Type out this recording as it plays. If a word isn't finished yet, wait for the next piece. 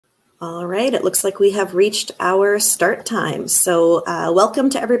All right, it looks like we have reached our start time. So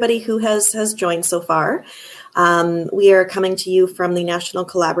welcome to everybody who has joined so far. We are coming to you from the National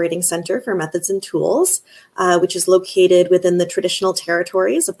Collaborating Center for Methods and Tools, which is located within the traditional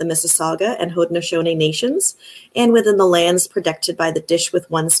territories of the Mississauga and Haudenosaunee Nations and within the lands protected by the Dish with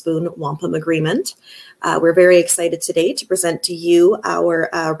One Spoon Wampum Agreement. We're very excited today to present to you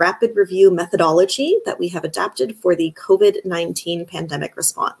our rapid review methodology that we have adapted for the COVID-19 pandemic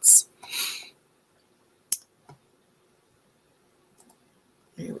response.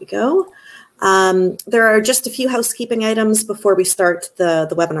 There we go. There are just a few housekeeping items before we start the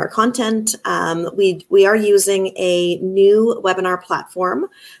webinar content. We are using a new webinar platform,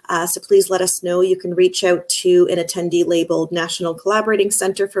 so please let us know. You can reach out to an attendee labeled National Collaborating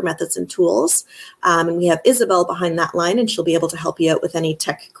Center for Methods and Tools. And we have Isabel behind that line, and she'll be able to help you out with any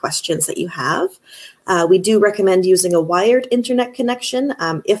tech questions that you have. We do recommend using a wired internet connection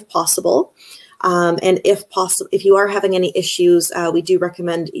if possible. And if you are having any issues, we do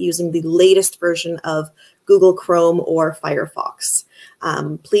recommend using the latest version of Google Chrome or Firefox.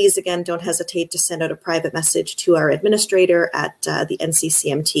 Please, again, don't hesitate to send out a private message to our administrator at the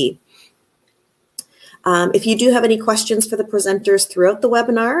NCCMT. If you do have any questions for the presenters throughout the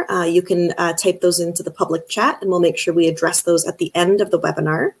webinar, you can type those into the public chat, and we'll make sure we address those at the end of the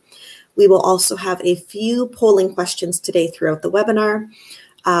webinar. We will also have a few polling questions today throughout the webinar.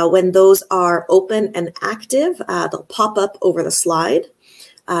 When those are open and active, they'll pop up over the slide.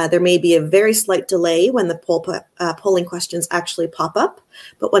 There may be a very slight delay when the polling questions actually pop up,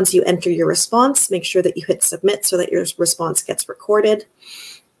 but once you enter your response, make sure that you hit submit so that your response gets recorded.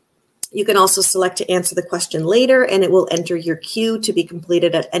 You can also select to answer the question later, and it will enter your queue to be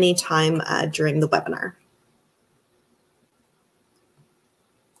completed at any time during the webinar.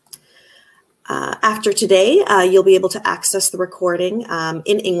 After today, you'll be able to access the recording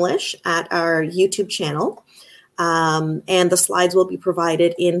in English at our YouTube channel, and the slides will be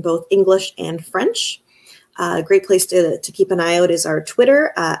provided in both English and French. A great place to keep an eye out is our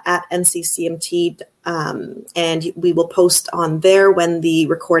Twitter at NCCMT, and we will post on there when the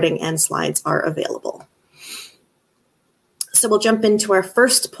recording and slides are available. So we'll jump into our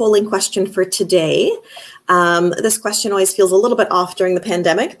first polling question for today. This question always feels a little bit off during the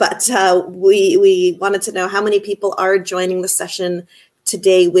pandemic, but we wanted to know how many people are joining the session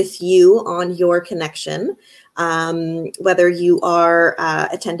today with you on your connection, whether you are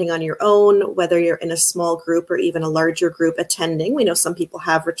attending on your own, whether you're in a small group or even a larger group attending. We know some people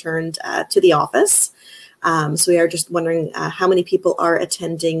have returned to the office. So we are just wondering how many people are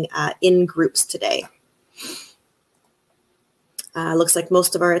attending in groups today. Looks like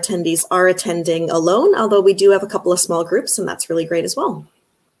most of our attendees are attending alone, although we do have a couple of small groups, and that's really great as well.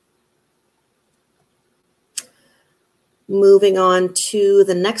 Moving on to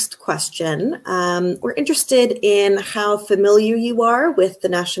the next question. We're interested in how familiar you are with the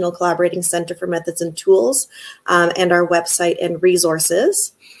National Collaborating Center for Methods and Tools and our website and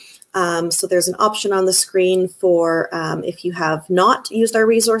resources. So there's an option on the screen for if you have not used our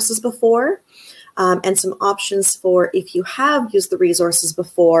resources before. And some options for if you have used the resources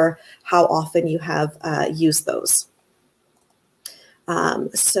before, how often you have used those.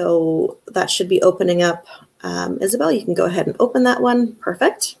 So that should be opening up. Isabel, you can go ahead and open that one.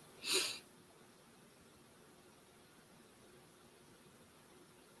 Perfect.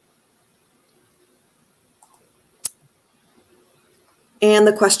 And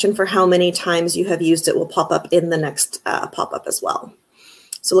the question for how many times you have used it will pop up in the next pop-up as well.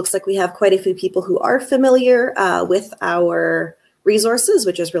 So it looks like we have quite a few people who are familiar with our resources,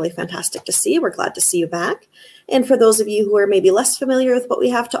 which is really fantastic to see. We're glad to see you back. And for those of you who are maybe less familiar with what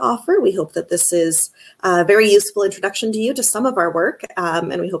we have to offer, we hope that this is a very useful introduction to you to some of our work,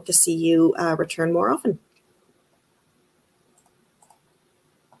 and we hope to see you return more often.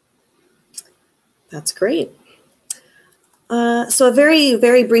 That's great. So a very,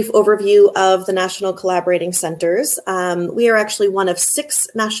 very brief overview of the National Collaborating Centers. We are actually one of 6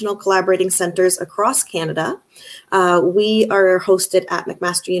 National Collaborating Centers across Canada. We are hosted at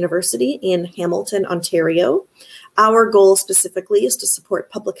McMaster University in Hamilton, Ontario. Our goal specifically is to support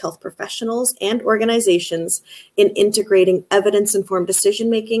public health professionals and organizations in integrating evidence-informed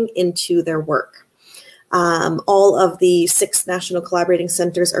decision-making into their work. All of the 6 National Collaborating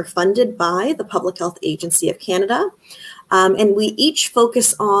Centers are funded by the Public Health Agency of Canada. And we each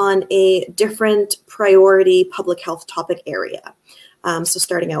focus on a different priority public health topic area. So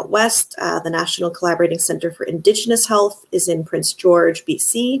starting out west, the National Collaborating Center for Indigenous Health is in Prince George,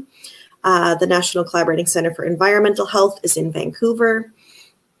 BC. The National Collaborating Center for Environmental Health is in Vancouver.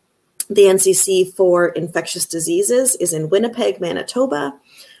 The NCC for Infectious Diseases is in Winnipeg, Manitoba.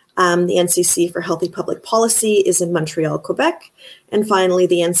 The NCC for Healthy Public Policy is in Montreal, Quebec. And finally,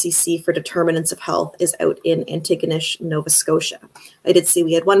 the NCC for Determinants of Health is out in Antigonish, Nova Scotia. I did see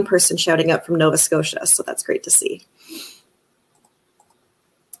we had one person shouting out from Nova Scotia, so that's great to see.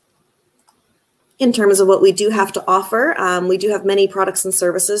 In terms of what we do have to offer, we do have many products and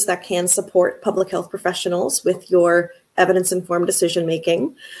services that can support public health professionals with your evidence-informed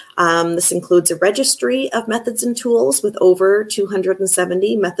decision-making. This includes a registry of methods and tools with over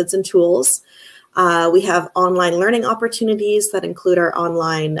 270 methods and tools. We have online learning opportunities that include our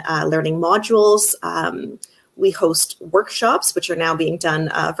online learning modules. We host workshops, which are now being done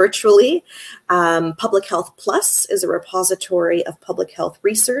virtually. Public Health Plus is a repository of public health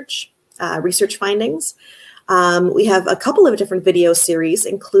research findings. We have a couple of different video series,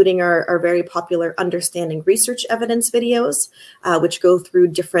 including our very popular Understanding Research Evidence videos, which go through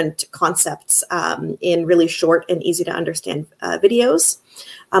different concepts in really short and easy to understand videos.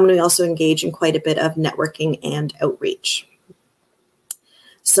 And we also engage in quite a bit of networking and outreach.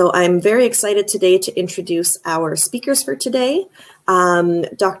 So I'm very excited today to introduce our speakers for today.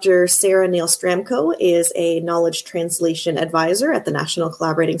 Dr. Sarah Neil-Sztramko is a knowledge translation advisor at the National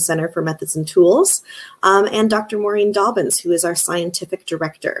Collaborating Center for Methods and Tools, and Dr. Maureen Dobbins, who is our scientific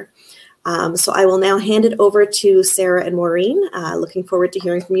director. So I will now hand it over to Sarah and Maureen. Looking forward to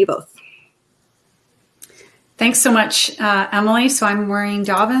hearing from you both. Thanks so much, Emily. So I'm Maureen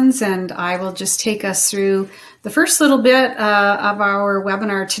Dobbins, and I will just take us through the first little bit of our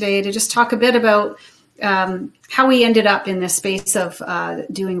webinar today to just talk a bit about how we ended up in this space of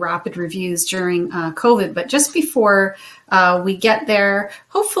doing rapid reviews during COVID. But just before we get there,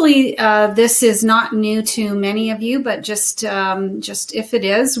 hopefully this is not new to many of you, but just if it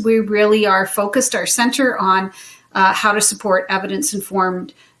is, we really are focused our center on how to support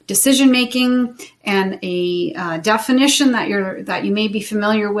evidence-informed decision-making, and a definition that you may be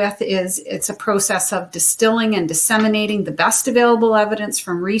familiar with is it's a process of distilling and disseminating the best available evidence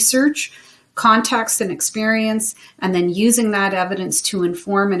from research, context, and experience, and then using that evidence to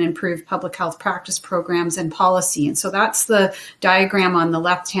inform and improve public health practice programs and policy. And so that's the diagram on the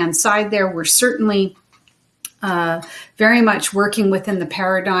left-hand side there. We're certainly very much working within the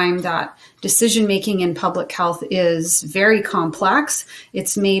paradigm that decision-making in public health is very complex.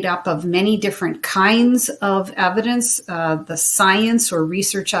 It's made up of many different kinds of evidence. The science or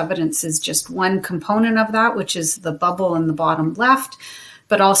research evidence is just one component of that, which is the bubble in the bottom left,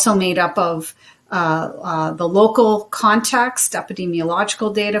 but also made up of the local context,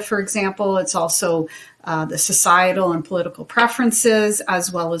 epidemiological data, for example. It's also the societal and political preferences,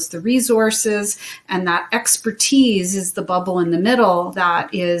 as well as the resources. And that expertise is the bubble in the middle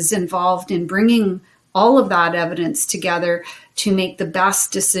that is involved in bringing all of that evidence together to make the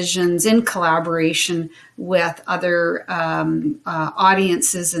best decisions in collaboration with other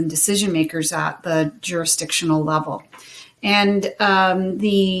audiences and decision makers at the jurisdictional level. And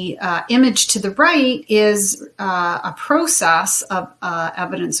the image to the right is a process of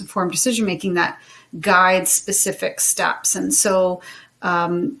evidence-informed decision-making that guides specific steps. And so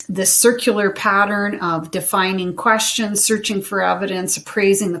this circular pattern of defining questions, searching for evidence,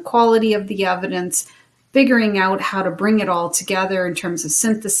 appraising the quality of the evidence, figuring out how to bring it all together in terms of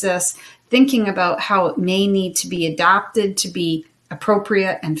synthesis, thinking about how it may need to be adapted to be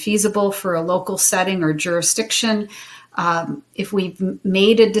appropriate and feasible for a local setting or jurisdiction. If we've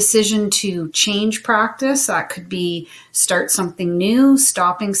made a decision to change practice, that could be start something new,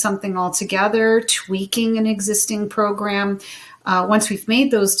 stopping something altogether, tweaking an existing program. Once we've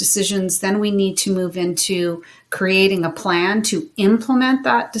made those decisions, then we need to move into creating a plan to implement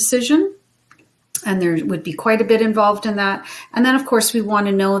that decision. And there would be quite a bit involved in that. And then, of course, we want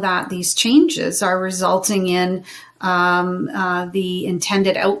to know that these changes are resulting in the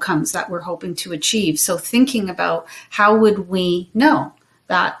intended outcomes that we're hoping to achieve. So thinking about how would we know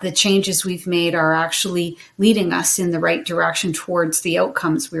that the changes we've made are actually leading us in the right direction towards the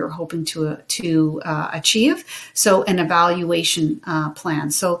outcomes we were hoping to achieve. So an evaluation plan.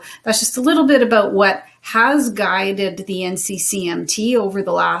 So that's just a little bit about what has guided the NCCMT over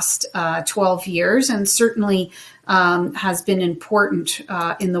the last 12 years and certainly has been important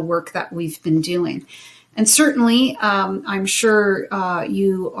in the work that we've been doing. And certainly, I'm sure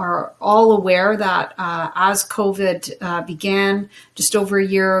you are all aware that as COVID began just over a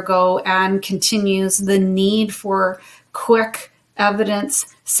year ago and continues, the need for quick evidence,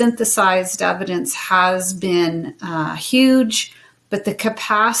 synthesized evidence has been huge, but the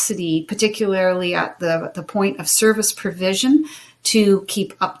capacity, particularly at the point of service provision, to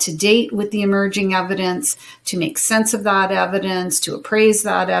keep up to date with the emerging evidence, to make sense of that evidence, to appraise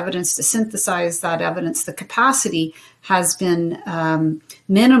that evidence, to synthesize that evidence, the capacity has been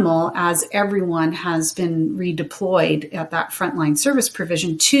minimal, as everyone has been redeployed at that frontline service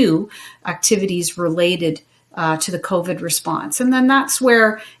provision to activities related to the COVID response. And then that's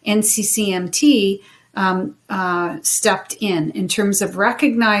where NCCMT stepped in terms of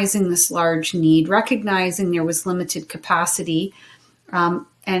recognizing this large need, recognizing there was limited capacity.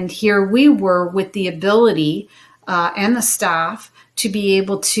 And here we were with the ability and the staff to be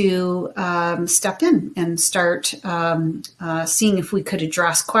able to step in and start seeing if we could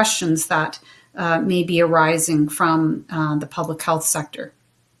address questions that may be arising from the public health sector.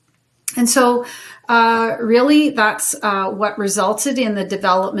 And so really that's what resulted in the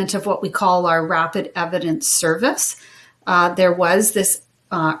development of what we call our rapid evidence service. There was this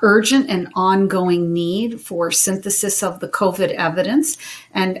urgent and ongoing need for synthesis of the COVID evidence.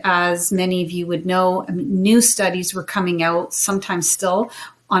 And as many of you would know, new studies were coming out, sometimes still,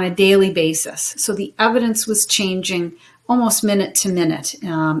 on a daily basis. So the evidence was changing almost minute to minute,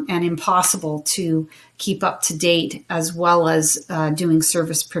 and impossible to keep up to date, as well as doing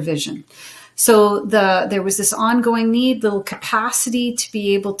service provision. So there was this ongoing need, little capacity to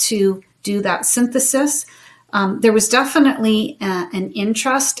be able to do that synthesis. There was definitely an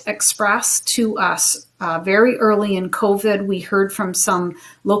interest expressed to us very early in COVID. We heard from some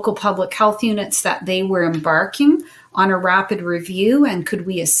local public health units that they were embarking on a rapid review, and could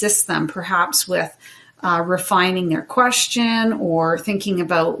we assist them perhaps with refining their question or thinking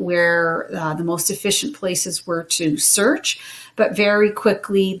about where the most efficient places were to search. But very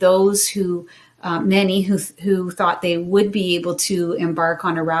quickly, those many who thought they would be able to embark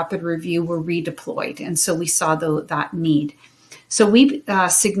on a rapid review were redeployed. And so we saw that need. So we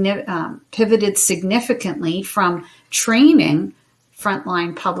pivoted significantly from training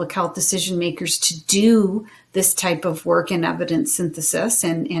frontline public health decision makers to do this type of work in evidence synthesis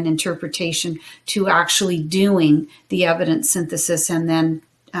and interpretation to actually doing the evidence synthesis and then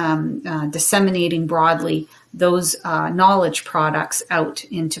disseminating broadly those knowledge products out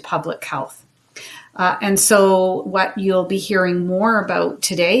into public health. And so what you'll be hearing more about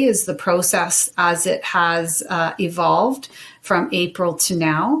today is the process as it has evolved from April to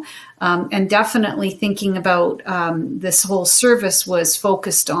now. And definitely thinking about this whole service was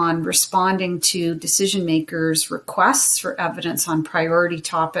focused on responding to decision makers' requests for evidence on priority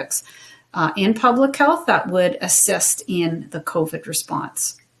topics in public health that would assist in the COVID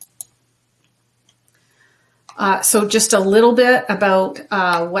response. So just a little bit about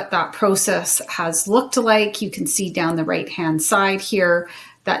what that process has looked like. You can see down the right-hand side here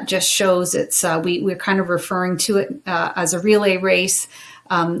that just shows it's, we're kind of referring to it as a relay race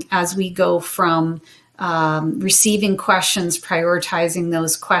as we go from receiving questions, prioritizing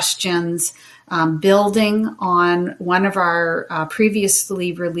those questions, building on one of our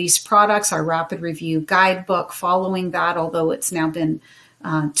previously released products, our Rapid Review Guidebook, following that, although it's now been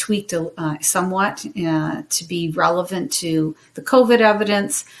tweaked somewhat to be relevant to the COVID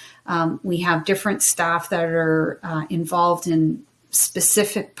evidence. We have different staff that are involved in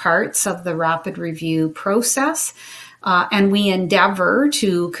specific parts of the rapid review process. And we endeavor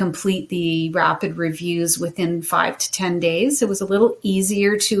to complete the rapid reviews within 5 to 10 days. It was a little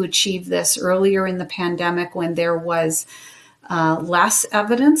easier to achieve this earlier in the pandemic when there was less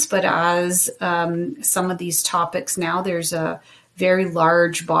evidence. But as some of these topics now, there's a very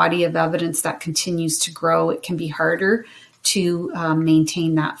large body of evidence that continues to grow. It can be harder to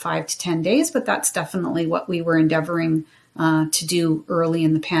maintain that 5 to 10 days, but that's definitely what we were endeavoring to do early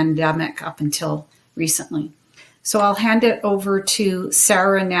in the pandemic up until recently. So I'll hand it over to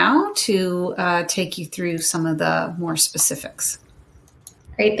Sarah now to take you through some of the more specifics.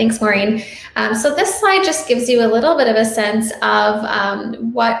 Great, thanks, Maureen. So this slide just gives you a little bit of a sense of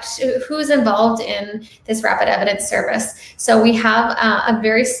who's involved in this rapid evidence service. So we have a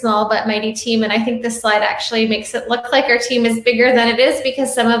very small but mighty team, and I think this slide actually makes it look like our team is bigger than it is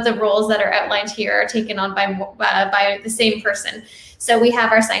because some of the roles that are outlined here are taken on by the same person. So we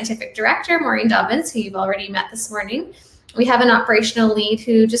have our scientific director, Maureen Dobbins, who you've already met this morning. We have an operational lead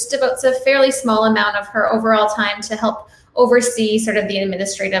who just devotes a fairly small amount of her overall time to help oversee sort of the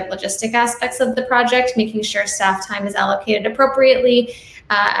administrative logistic aspects of the project, making sure staff time is allocated appropriately.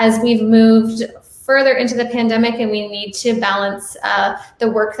 As we've moved further into the pandemic and we need to balance the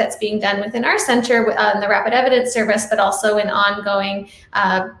work that's being done within our center in the rapid evidence service, but also in ongoing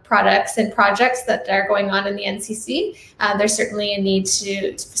products and projects that are going on in the NCC, there's certainly a need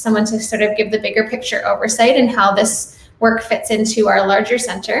for someone to sort of give the bigger picture oversight and how this work fits into our larger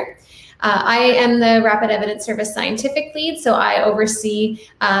center. I am the Rapid Evidence Service Scientific Lead, so I oversee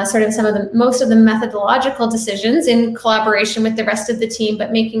sort of most of the methodological decisions in collaboration with the rest of the team,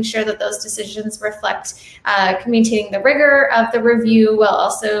 but making sure that those decisions reflect maintaining the rigor of the review while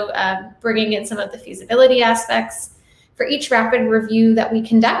also bringing in some of the feasibility aspects. For each rapid review that we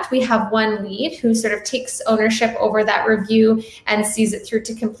conduct, we have one lead who sort of takes ownership over that review and sees it through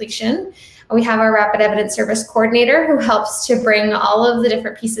to completion. We have our Rapid Evidence Service Coordinator who helps to bring all of the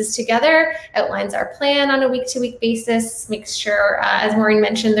different pieces together, outlines our plan on a week-to-week basis, makes sure, as Maureen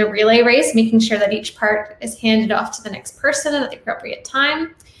mentioned, the relay race, making sure that each part is handed off to the next person at the appropriate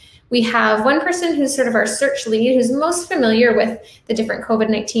time. We have one person who's sort of our search lead, who's most familiar with the different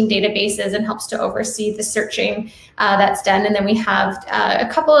COVID-19 databases and helps to oversee the searching that's done. And then we have a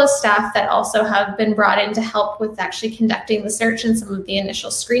couple of staff that also have been brought in to help with actually conducting the search and some of the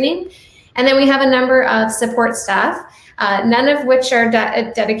initial screening. And then we have a number of support staff, none of which are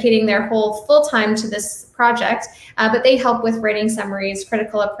dedicating their whole full time to this project, but they help with writing summaries,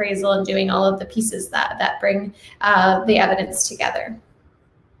 critical appraisal, and doing all of the pieces that bring the evidence together.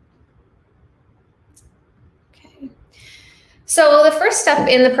 So the first step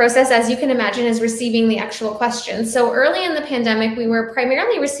in the process, as you can imagine, is receiving the actual questions. So early in the pandemic, we were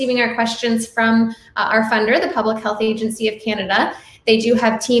primarily receiving our questions from our funder, the Public Health Agency of Canada. They do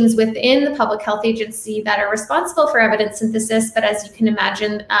have teams within the Public Health Agency that are responsible for evidence synthesis, but as you can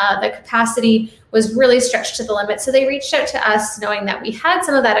imagine, the capacity was really stretched to the limit. So they reached out to us knowing that we had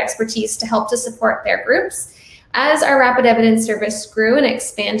some of that expertise to help to support their groups. As our Rapid Evidence Service grew and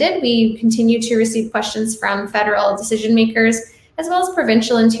expanded, we continued to receive questions from federal decision makers, as well as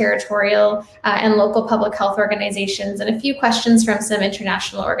provincial and territorial and local public health organizations, and a few questions from some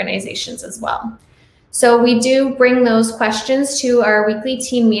international organizations as well. So we do bring those questions to our weekly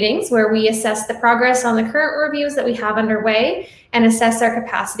team meetings where we assess the progress on the current reviews that we have underway and assess our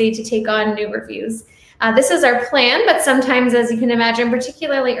capacity to take on new reviews. This is our plan, but sometimes, as you can imagine,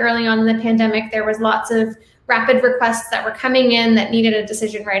 particularly early on in the pandemic, there was lots of rapid requests that were coming in that needed a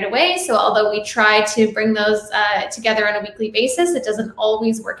decision right away. So although we try to bring those together on a weekly basis, it doesn't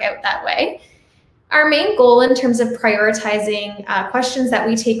always work out that way. Our main goal in terms of prioritizing questions that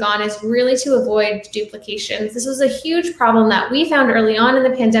we take on is really to avoid duplications. This was a huge problem that we found early on in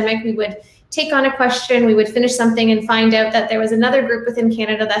the pandemic. We would take on a question, we would finish something and find out that there was another group within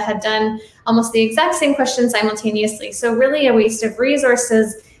Canada that had done almost the exact same question simultaneously. So really a waste of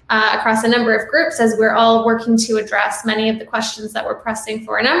resources across a number of groups as we're all working to address many of the questions that were pressing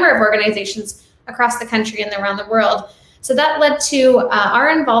for a number of organizations across the country and around the world. So that led to our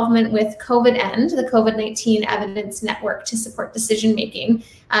involvement with COVID-END, the COVID-19 Evidence Network to support decision making.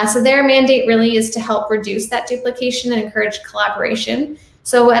 So their mandate really is to help reduce that duplication and encourage collaboration.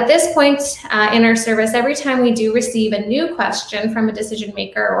 So at this point in our service, every time we do receive a new question from a decision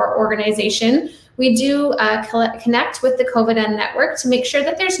maker or organization, we do connect with the COVID-END network to make sure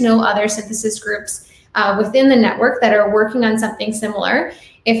that there's no other synthesis groups within the network that are working on something similar.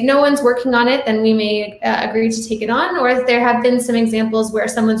 If no one's working on it, then we may agree to take it on, or if there have been some examples where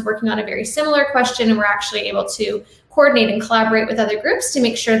someone's working on a very similar question and we're actually able to coordinate and collaborate with other groups to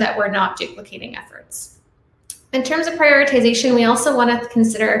make sure that we're not duplicating efforts. In terms of prioritization, we also want to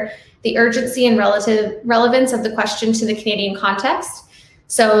consider the urgency and relative relevance of the question to the Canadian context.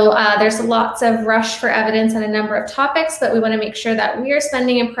 So there's lots of rush for evidence on a number of topics, but we want to make sure that we are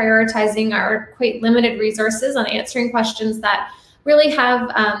spending and prioritizing our quite limited resources on answering questions that really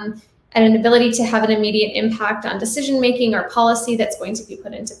have an ability to have an immediate impact on decision-making or policy that's going to be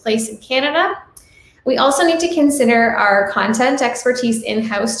put into place in Canada. We also need to consider our content expertise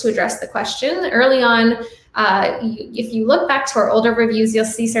in-house to address the question. Early on, if you look back to our older reviews, you'll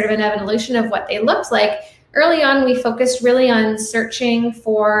see sort of an evolution of what they looked like. Early on, we focused really on searching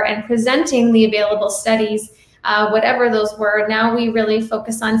for and presenting the available studies, whatever those were. Now we really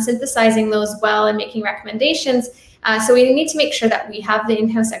focus on synthesizing those well and making recommendations. So we need to make sure that we have the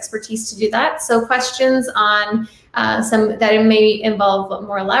in-house expertise to do that. So questions on some that may involve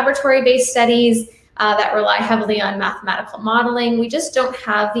more laboratory-based studies that rely heavily on mathematical modeling. We just don't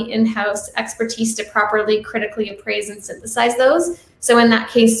have the in-house expertise to properly critically appraise and synthesize those. So in that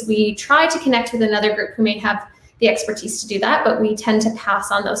case, we try to connect with another group who may have the expertise to do that, but we tend to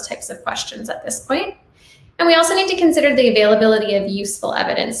pass on those types of questions at this point. And we also need to consider the availability of useful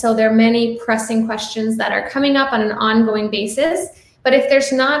evidence. So there are many pressing questions that are coming up on an ongoing basis, but if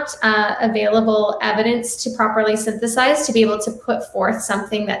there's not available evidence to properly synthesize to be able to put forth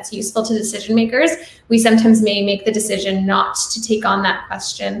something that's useful to decision makers, we sometimes may make the decision not to take on that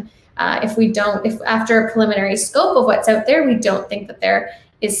question if after a preliminary scope of what's out there, we don't think that there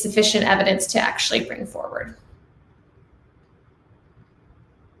is sufficient evidence to actually bring forward.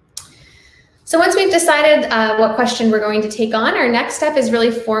 So once we've decided what question we're going to take on, our next step is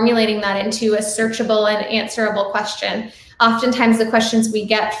really formulating that into a searchable and answerable question. Oftentimes the questions we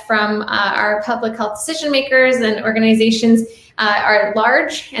get from our public health decision makers and organizations are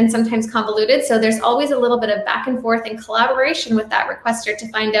large and sometimes convoluted. So there's always a little bit of back and forth and collaboration with that requester to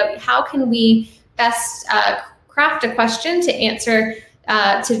find out how can we best craft a question to answer,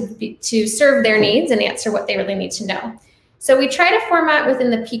 to serve their needs and answer what they really need to know. So we try to format within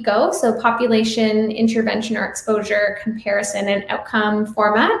the PICO, so population, intervention or exposure, comparison and outcome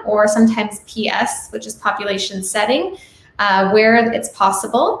format, or sometimes PS, which is population setting, where it's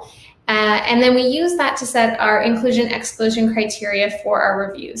possible. And then we use that to set our inclusion-exclusion criteria for our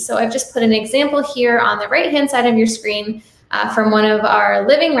reviews. So I've just put an example here on the right-hand side of your screen from one of our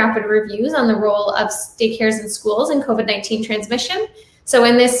living rapid reviews on the role of daycares and schools in COVID-19 transmission. So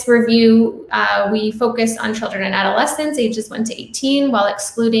in this review, we focus on children and adolescents ages 1 to 18, while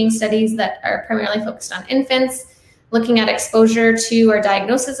excluding studies that are primarily focused on infants, looking at exposure to or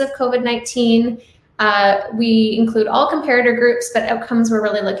diagnosis of COVID-19. We include all comparator groups, but outcomes we're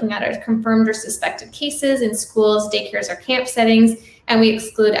really looking at are confirmed or suspected cases in schools, daycares, or camp settings, and we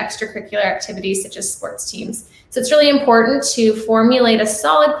exclude extracurricular activities such as sports teams. So it's really important to formulate a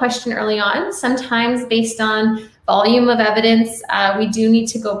solid question early on, sometimes based on volume of evidence. We do need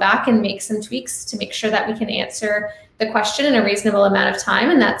to go back and make some tweaks to make sure that we can answer the question in a reasonable amount of time.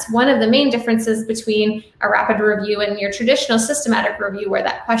 And that's one of the main differences between a rapid review and your traditional systematic review, where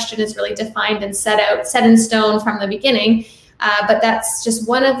that question is really defined and set in stone from the beginning. But that's just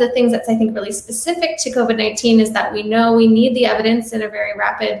one of the things that's, I think, really specific to COVID-19 is that we know we need the evidence in a very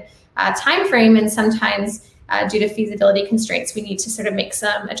rapid time frame, and sometimes due to feasibility constraints, we need to sort of make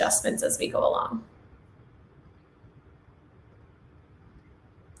some adjustments as we go along.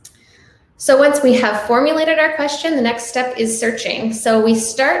 So once we have formulated our question, the next step is searching. So we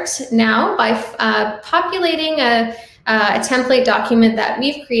start now by populating a template document that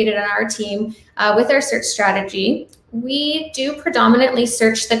we've created on our team with our search strategy. We do predominantly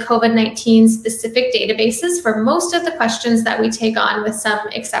search the COVID-19 specific databases for most of the questions that we take on, with some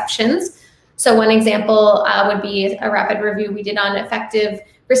exceptions. So one example would be a rapid review we did on effective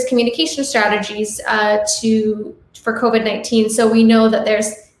risk communication strategies for COVID-19. So we know that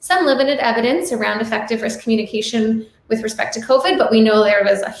there's some limited evidence around effective risk communication with respect to COVID, but we know there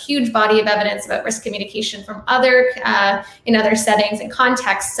was a huge body of evidence about risk communication from in other settings and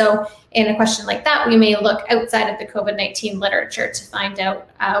contexts. So in a question like that, we may look outside of the COVID-19 literature to find out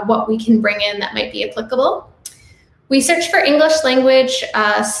what we can bring in that might be applicable. We search for English language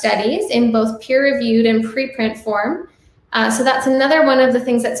studies in both peer-reviewed and preprint form. So that's another one of the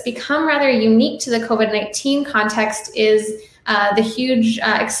things that's become rather unique to the COVID-19 context is the huge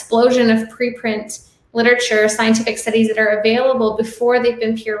explosion of preprint literature, scientific studies that are available before they've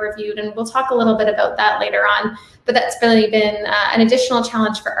been peer-reviewed. And we'll talk a little bit about that later on. But that's really been an additional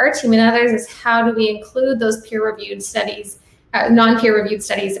challenge for our team and others, is how do we include those peer-reviewed studies, non-peer-reviewed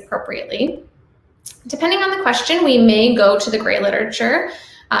studies appropriately. Depending on the question, we may go to the gray literature,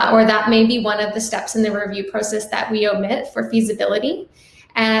 or that may be one of the steps in the review process that we omit for feasibility.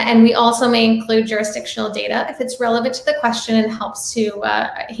 And we also may include jurisdictional data if it's relevant to the question and helps to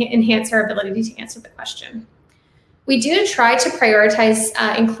enhance our ability to answer the question. We do try to prioritize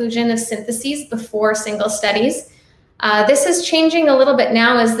inclusion of syntheses before single studies. This is changing a little bit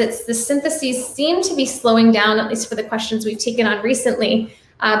now, as the syntheses seem to be slowing down, at least for the questions we've taken on recently.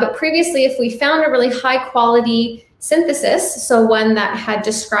 But previously, if we found a really high quality synthesis, so one that had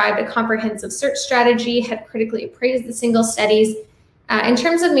described a comprehensive search strategy, had critically appraised the single studies, in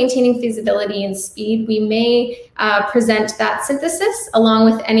terms of maintaining feasibility and speed, we may present that synthesis along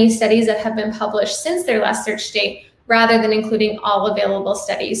with any studies that have been published since their last search date, rather than including all available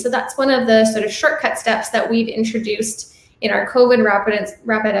studies. So that's one of the sort of shortcut steps that we've introduced in our COVID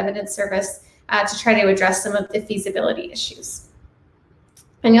rapid evidence service to try to address some of the feasibility issues.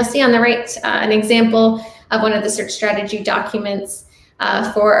 And you'll see on the right an example of one of the search strategy documents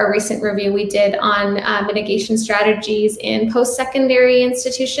for a recent review we did on mitigation strategies in post-secondary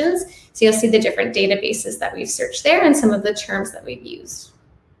institutions. So you'll see the different databases that we've searched there and some of the terms that we've used.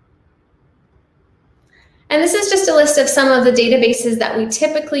 And this is just a list of some of the databases that we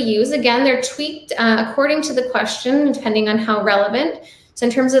typically use. Again, they're tweaked according to the question, depending on how relevant. So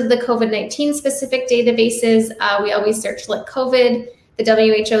in terms of the COVID-19 specific databases, we always search LitCovid, the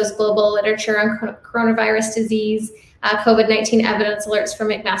WHO's global literature on coronavirus disease, COVID-19 evidence alerts from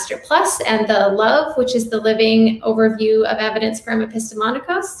McMaster Plus, and the LOVE, which is the living overview of evidence from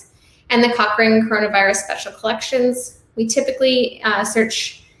Epistemonikos, and the Cochrane coronavirus special collections. We typically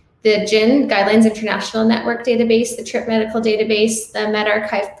search the GIN, Guidelines International Network database, the TRIP medical database, the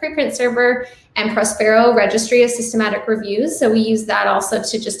medRxiv preprint server, and Prospero registry of systematic reviews. So we use that also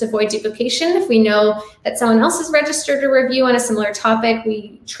to just avoid duplication. If we know that someone else has registered a review on a similar topic,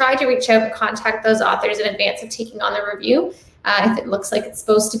 we try to reach out and contact those authors in advance of taking on the review if it looks like it's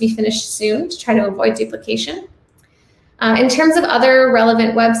supposed to be finished soon, to try to avoid duplication. In terms of other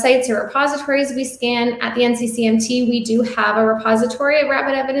relevant websites or repositories we scan at the NCCMT, we do have a repository of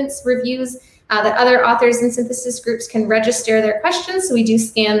rapid evidence reviews that other authors and synthesis groups can register their questions. So we do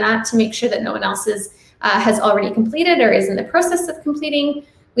scan that to make sure that no one else has already completed or is in the process of completing.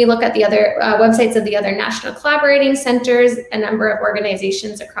 We look at the other websites of the other national collaborating centers, a number of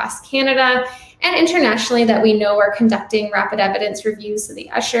organizations across Canada and internationally that we know are conducting rapid evidence reviews, so the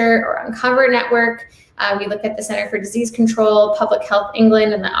Usher or Uncover network. We look at the Center for Disease Control, Public Health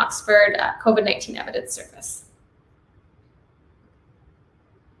England, and the Oxford COVID-19 Evidence Service.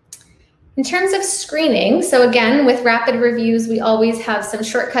 In terms of screening, so again, with rapid reviews, we always have some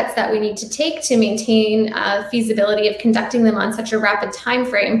shortcuts that we need to take to maintain feasibility of conducting them on such a rapid time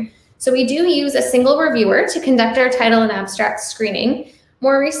frame. So we do use a single reviewer to conduct our title and abstract screening.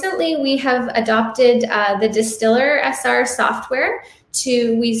 More recently, we have adopted the Distiller SR software.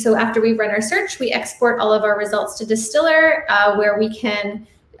 So after we run our search, we export all of our results to Distiller, where we can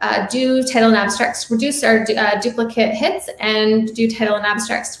do title and abstracts, reduce our duplicate hits, and do title and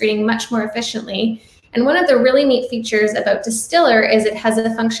abstract screening much more efficiently. And one of the really neat features about Distiller is it has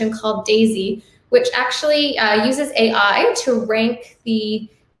a function called DAISY, which actually uses AI to rank the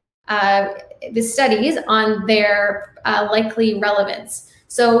studies on their likely relevance.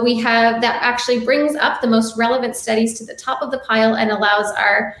 So we have that actually brings up the most relevant studies to the top of the pile and allows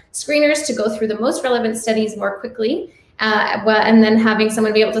our screeners to go through the most relevant studies more quickly. And then having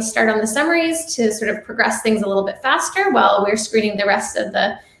someone be able to start on the summaries to sort of progress things a little bit faster while we're screening the rest of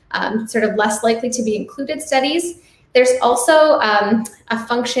the sort of less likely to be included studies. There's also a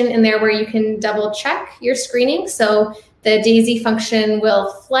function in there where you can double check your screening. So the DAISY function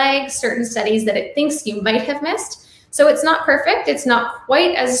will flag certain studies that it thinks you might have missed. So it's not perfect. It's not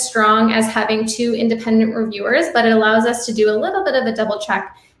quite as strong as having two independent reviewers, but it allows us to do a little bit of a double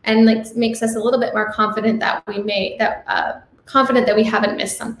check and makes us a little bit more confident that we haven't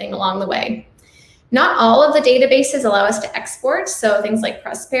missed something along the way. Not all of the databases allow us to export. So things like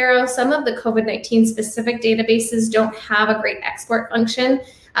Prospero, some of the COVID-19 specific databases don't have a great export function,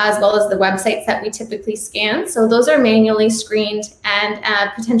 as well as the websites that we typically scan. So those are manually screened, and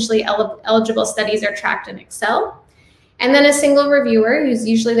potentially eligible studies are tracked in Excel. And then a single reviewer, who's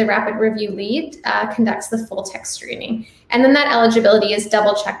usually the rapid review lead, conducts the full text screening. And then that eligibility is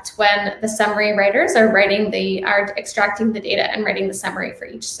double checked when the summary writers are extracting the data and writing the summary for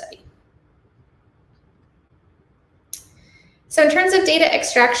each study. So in terms of data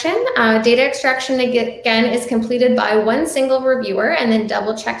extraction again is completed by one single reviewer and then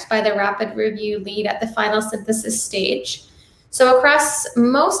double checked by the rapid review lead at the final synthesis stage. So across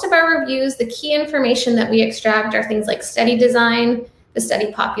most of our reviews, the key information that we extract are things like study design, the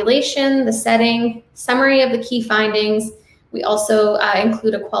study population, the setting, summary of the key findings. We also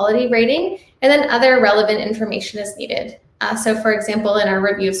include a quality rating, and then other relevant information is needed. So for example, in our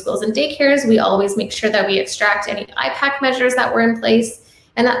review of schools and daycares, we always make sure that we extract any IPAC measures that were in place,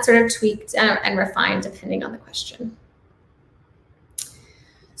 and that's sort of tweaked and refined depending on the question.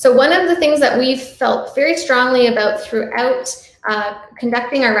 So one of the things that we've felt very strongly about throughout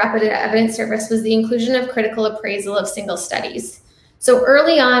conducting our rapid evidence service was the inclusion of critical appraisal of single studies. So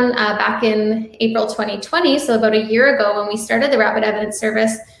early on, back in April 2020, so about a year ago when we started the rapid evidence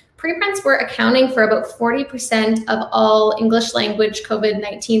service, preprints were accounting for about 40% of all English language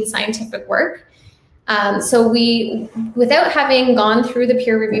COVID-19 scientific work. So without having gone through the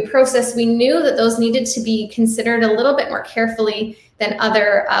peer review process, we knew that those needed to be considered a little bit more carefully than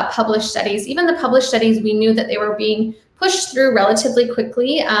other published studies. Even the published studies, we knew that they were being pushed through relatively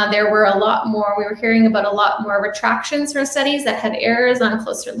quickly. We were hearing about a lot more retractions from studies that had errors on a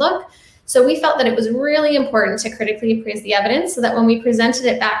closer look. So we felt that it was really important to critically appraise the evidence so that when we presented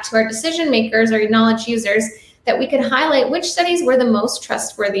it back to our decision makers or knowledge users, that we could highlight which studies were the most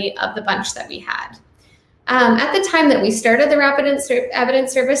trustworthy of the bunch that we had. At the time that we started the rapid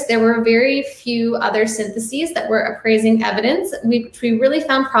evidence service, there were very few other syntheses that were appraising evidence, which we really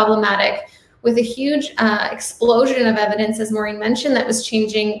found problematic, with a huge explosion of evidence, as Maureen mentioned, that was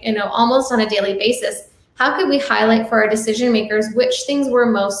changing, almost on a daily basis. How could we highlight for our decision makers which things were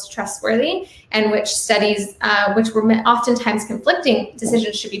most trustworthy and which studies, which were oftentimes conflicting,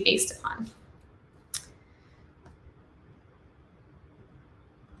 decisions should be based upon?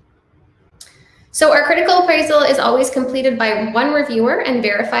 So our critical appraisal is always completed by one reviewer and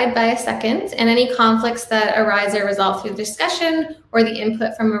verified by a second, and any conflicts that arise are resolved through discussion or the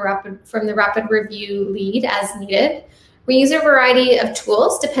input from the rapid review lead as needed. We use a variety of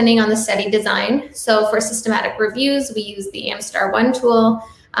tools depending on the study design. So for systematic reviews, we use the AmStar1 tool.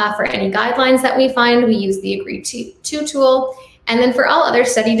 For any guidelines that we find, we use the Agree-to tool. And then for all other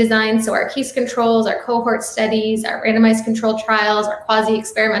study designs, so our case controls, our cohort studies, our randomized controlled trials, our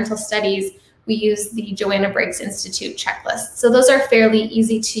quasi-experimental studies, we use the Joanna Briggs Institute checklist. So those are fairly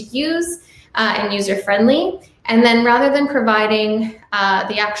easy to use and user-friendly. And then rather than providing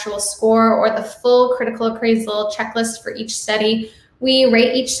the actual score or the full critical appraisal checklist for each study, we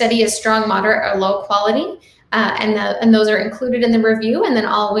rate each study as strong, moderate, or low quality. And those are included in the review. And then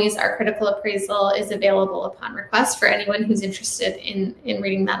always our critical appraisal is available upon request for anyone who's interested in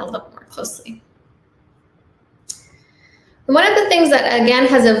reading that a little more closely. One of the things that, again,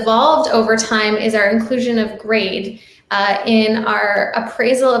 has evolved over time is our inclusion of grade in our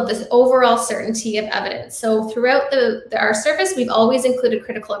appraisal of this overall certainty of evidence. So throughout our service, we've always included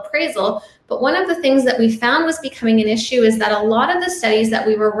critical appraisal, but one of the things that we found was becoming an issue is that a lot of the studies that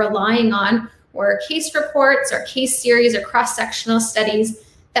we were relying on were case reports or case series or cross-sectional studies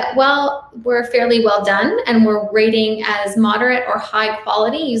that, were fairly well done and were rating as moderate or high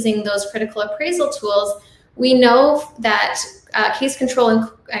quality using those critical appraisal tools. We know that case control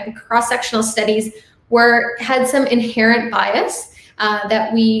and cross-sectional studies had some inherent bias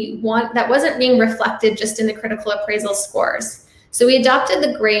that wasn't being reflected just in the critical appraisal scores. So we adopted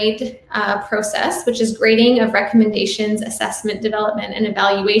the grade process, which is grading of recommendations, assessment, development, and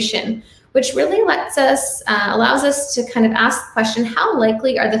evaluation, which really allows us to kind of ask the question, how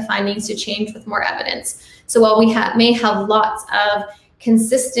likely are the findings to change with more evidence? So while we may have lots of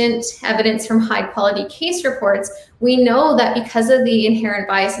consistent evidence from high quality case reports, we know that because of the inherent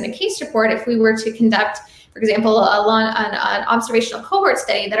bias in a case report, if we were to conduct, for example, an observational cohort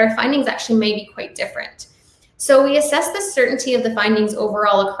study, that our findings actually may be quite different. So we assess the certainty of the findings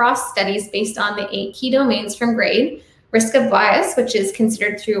overall across studies based on the 8 key domains from grade: risk of bias, which is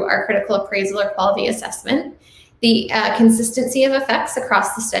considered through our critical appraisal or quality assessment, the consistency of effects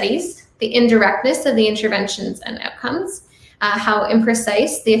across the studies, the indirectness of the interventions and outcomes, how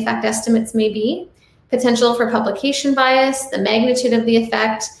imprecise the effect estimates may be, potential for publication bias, the magnitude of the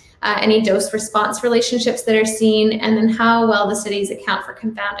effect, any dose-response relationships that are seen, and then how well the studies account for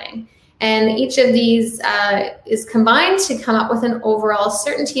confounding. And each of these is combined to come up with an overall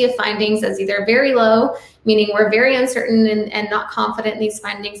certainty of findings as either very low, meaning we're very uncertain and not confident in these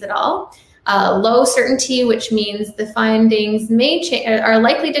findings at all. Low certainty, which means the findings are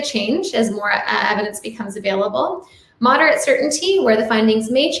likely to change as more evidence becomes available. Moderate certainty, where the findings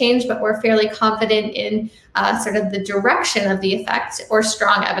may change, but we're fairly confident in sort of the direction of the effect. Or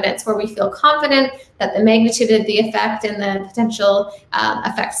strong evidence, where we feel confident that the magnitude of the effect and the potential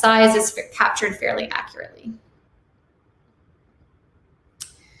effect size is captured fairly accurately.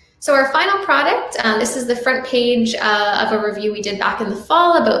 So our final product, this is the front page of a review we did back in the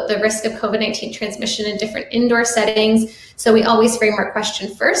fall about the risk of COVID-19 transmission in different indoor settings. So we always frame our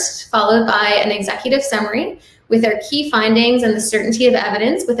question first, followed by an executive summary with our key findings and the certainty of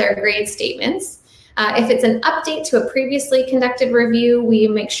evidence with our grade statements. If it's an update to a previously conducted review, we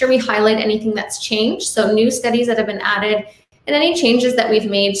make sure we highlight anything that's changed, so new studies that have been added and any changes that we've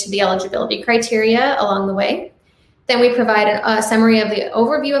made to the eligibility criteria along the way. Then we provide a summary of the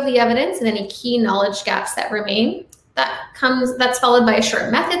overview of the evidence and any key knowledge gaps that remain. That's followed by a short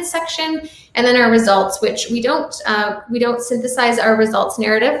methods section, and then our results, which we don't synthesize our results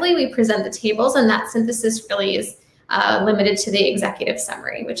narratively. We present the tables, and that synthesis really is limited to the executive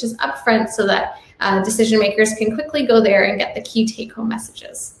summary, which is upfront so that decision makers can quickly go there and get the key take-home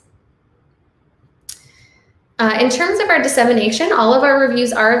messages. In terms of our dissemination, all of our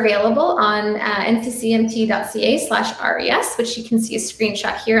reviews are available on nccmt.ca/res, which you can see a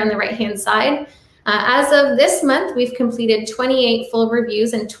screenshot here on the right-hand side. As of this month, we've completed 28 full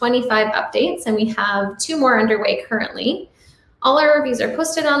reviews and 25 updates, and we have 2 more underway currently. All our reviews are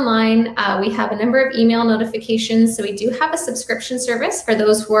posted online. We have a number of email notifications, so we do have a subscription service for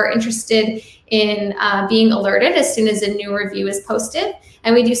those who are interested in being alerted as soon as a new review is posted.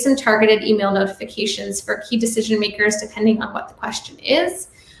 And we do some targeted email notifications for key decision makers depending on what the question is.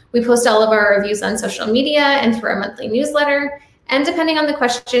 We post all of our reviews on social media and through our monthly newsletter. And depending on the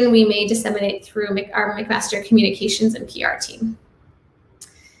question, we may disseminate through our McMaster Communications and PR team.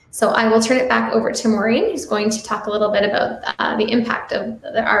 So I will turn it back over to Maureen, who's going to talk a little bit about the impact of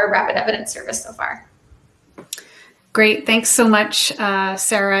our rapid evidence service so far. Great, thanks so much,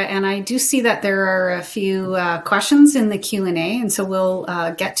 Sarah. And I do see that there are a few questions in the Q&A, and so we'll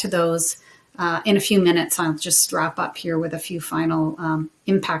get to those in a few minutes. I'll just wrap up here with a few final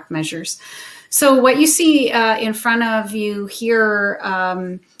impact measures. So what you see in front of you here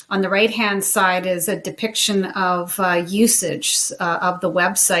on the right-hand side is a depiction of usage of the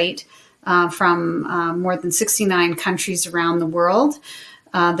website from more than 69 countries around the world.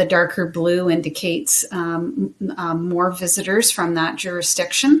 The darker blue indicates more visitors from that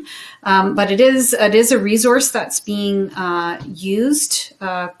jurisdiction, but it is a resource that's being used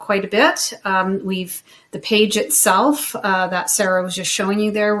quite a bit. The page itself that Sarah was just showing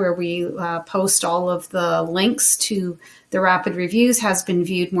you there, where we post all of the links to the rapid reviews, has been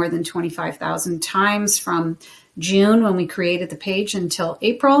viewed more than 25,000 times from June when we created the page until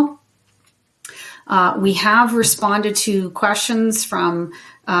April. We have responded to questions from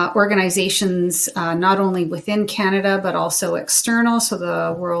organizations not only within Canada, but also external. So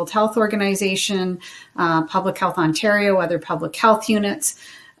the World Health Organization, Public Health Ontario, other public health units.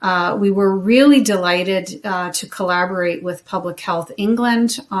 We were really delighted to collaborate with Public Health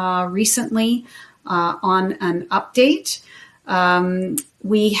England recently on an update.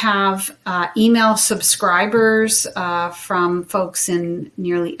 We have email subscribers from folks in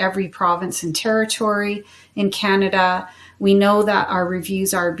nearly every province and territory in Canada. We know that our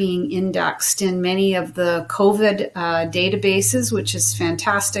reviews are being indexed in many of the COVID databases, which is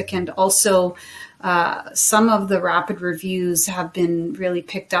fantastic. And also some of the rapid reviews have been really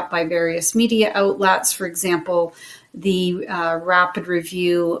picked up by various media outlets. For example, the rapid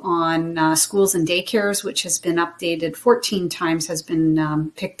review on schools and daycares, which has been updated 14 times, has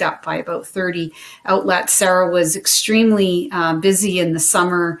been picked up by about 30 outlets. Sarah was extremely busy in the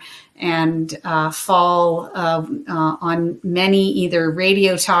summer and fall on many either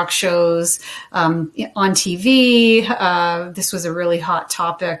radio talk shows, on TV. This was a really hot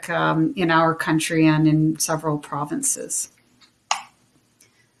topic in our country and in several provinces.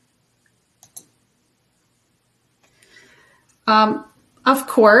 Of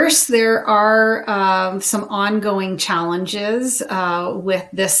course, there are some ongoing challenges with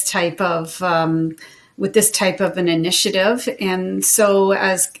this type of an initiative, and so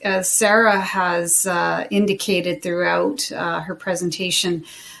as Sarah has indicated throughout her presentation,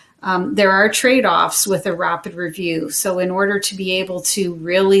 there are trade-offs with a rapid review. So, in order to be able to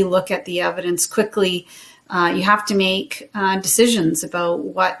really look at the evidence quickly, you have to make decisions about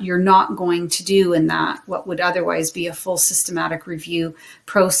what you're not going to do in what would otherwise be a full systematic review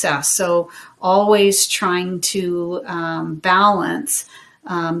process. So always trying to balance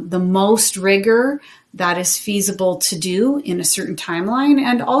the most rigor that is feasible to do in a certain timeline,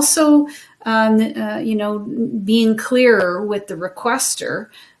 and also being clear with the requester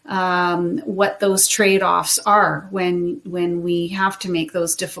what those trade-offs are when we have to make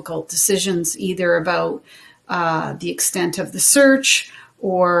those difficult decisions, either about the extent of the search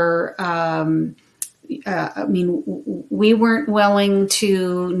or, we weren't willing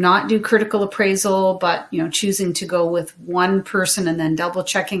to not do critical appraisal, but, choosing to go with one person and then double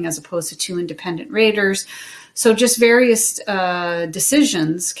checking as opposed to two independent raters. So just various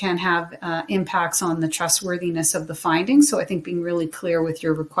decisions can have impacts on the trustworthiness of the findings. So I think being really clear with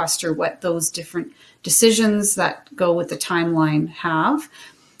your requester what those different decisions that go with the timeline have.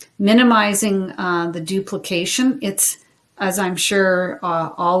 Minimizing the duplication. It's, as I'm sure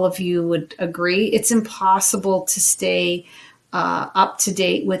all of you would agree, it's impossible to stay up to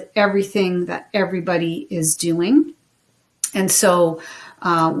date with everything that everybody is doing. And so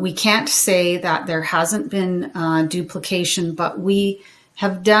we can't say that there hasn't been duplication, but we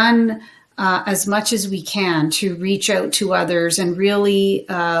have done as much as we can to reach out to others and really,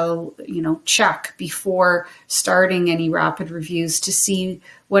 check before starting any rapid reviews to see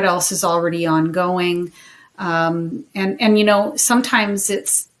what else is already ongoing. Sometimes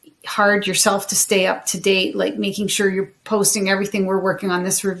it's hard yourself to stay up to date, like making sure you're posting everything. We're working on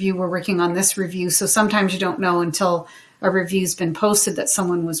this review. We're working on this review. So sometimes you don't know until a review's been posted that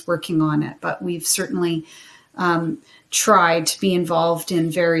someone was working on it. But we've certainly tried to be involved in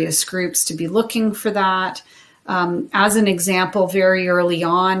various groups to be looking for that. As an example, very early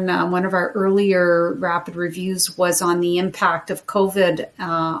on, one of our earlier rapid reviews was on the impact of COVID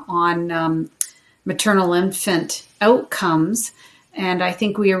on maternal infant outcomes. And I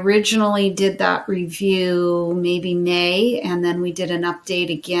think we originally did that review maybe May, and then we did an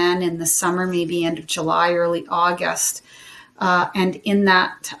update again in the summer, maybe end of July, early August. And in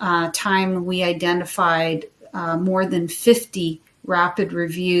that time, we identified more than 50 rapid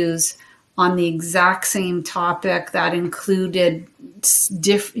reviews on the exact same topic that included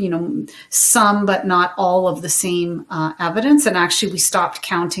some but not all of the same evidence. And actually, we stopped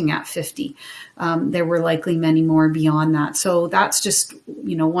counting at 50. There were likely many more beyond that. So that's just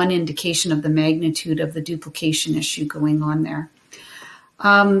one indication of the magnitude of the duplication issue going on there.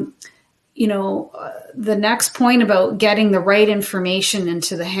 The next point about getting the right information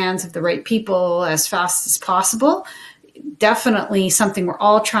into the hands of the right people as fast as possible, definitely something we're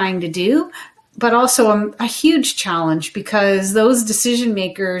all trying to do, but also a huge challenge because those decision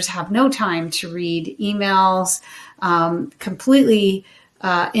makers have no time to read emails, completely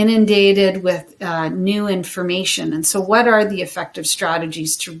inundated with new information. And so what are the effective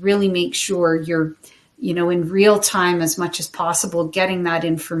strategies to really make sure you're, in real time as much as possible, getting that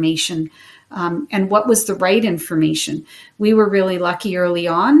information? And what was the right information? We were really lucky early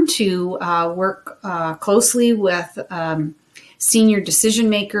on to work closely with senior decision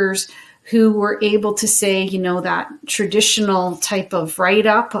makers who were able to say, that traditional type of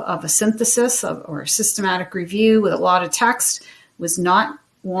write-up of a synthesis or a systematic review with a lot of text was not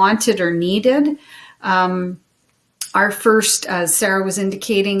wanted or needed. Our first, as Sarah was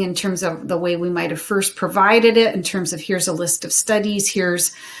indicating, in terms of the way we might have first provided it, in terms of here's a list of studies,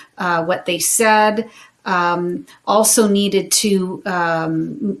 here's what they said, also needed to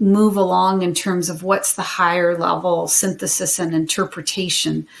move along in terms of what's the higher level synthesis and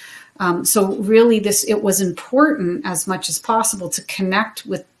interpretation. So really it was important as much as possible to connect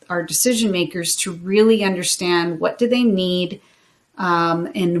with our decision makers to really understand what do they need,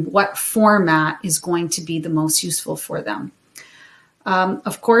 and what format is going to be the most useful for them.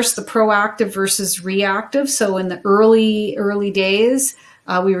 Of course, the proactive versus reactive. So in the early days,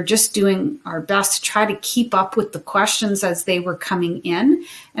 we were just doing our best to try to keep up with the questions as they were coming in.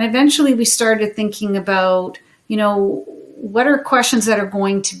 And eventually we started thinking about, what are questions that are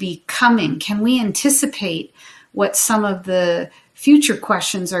going to be coming? Can we anticipate what some of the future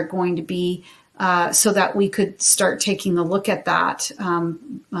questions are going to be? So that we could start taking a look at that,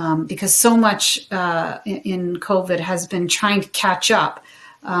 because so much in COVID has been trying to catch up.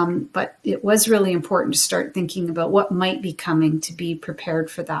 But it was really important to start thinking about what might be coming to be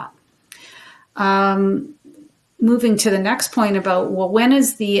prepared for that. Moving to the next point about, when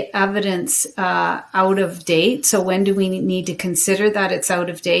is the evidence out of date? So when do we need to consider that it's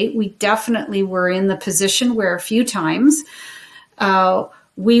out of date? We definitely were in the position where a few times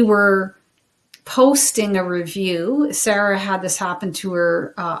we were posting a review. Sarah had this happen to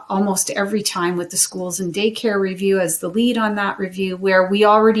her almost every time with the schools and daycare review as the lead on that review, where we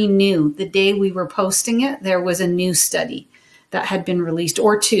already knew the day we were posting it, there was a new study that had been released,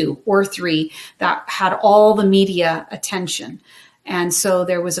 or 2 or 3, that had all the media attention. And so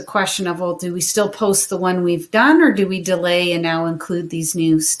there was a question of, do we still post the one we've done, or do we delay and now include these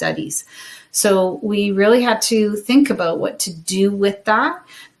new studies? So we really had to think about what to do with that.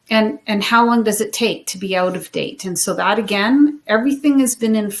 And how long does it take to be out of date? And so that, again, everything has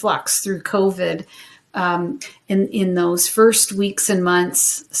been in flux through COVID. In those first weeks and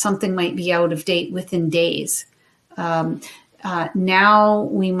months, something might be out of date within days. Now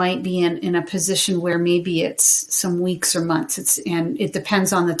we might be in a position where maybe it's some weeks or months. And it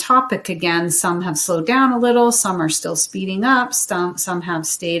depends on the topic again. Some have slowed down a little, some are still speeding up, some have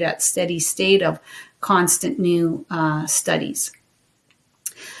stayed at steady state of constant new studies.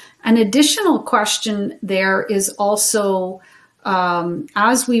 An additional question there is also,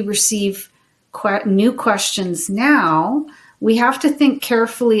 as we receive new questions now, we have to think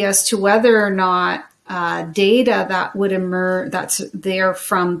carefully as to whether or not data that would emerge, that's there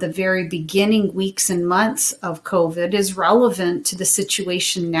from the very beginning weeks and months of COVID, is relevant to the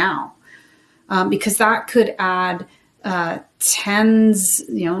situation now, because that could add tens,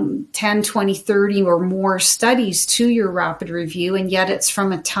 10, 20, 30 or more studies to your rapid review, and yet it's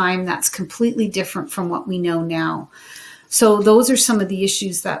from a time that's completely different from what we know now. So those are some of the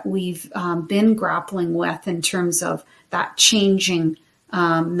issues that we've been grappling with in terms of that changing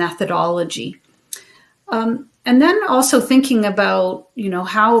methodology. And then also thinking about,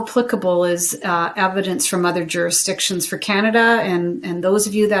 how applicable is evidence from other jurisdictions for Canada, and those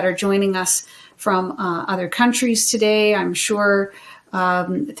of you that are joining us from other countries today, I'm sure,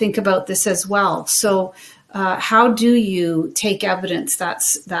 think about this as well. So how do you take evidence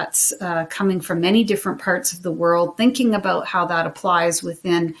that's coming from many different parts of the world, thinking about how that applies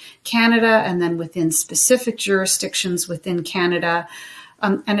within Canada and then within specific jurisdictions within Canada?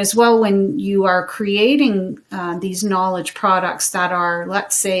 And as well, when you are creating these knowledge products that are,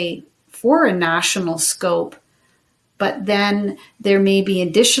 let's say, for a national scope, but then there may be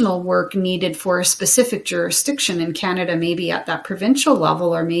additional work needed for a specific jurisdiction in Canada, maybe at that provincial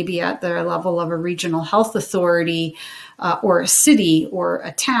level, or maybe at the level of a regional health authority, or a city or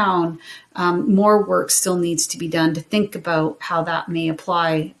a town. More work still needs to be done to think about how that may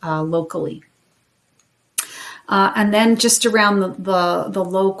apply locally. And then just around the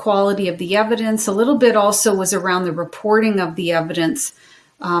low quality of the evidence, a little bit also was around the reporting of the evidence.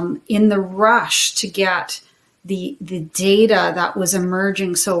 In the rush to get the data that was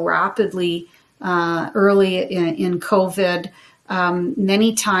emerging so rapidly early in COVID,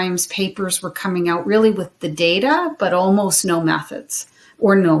 many times papers were coming out really with the data, but almost no methods,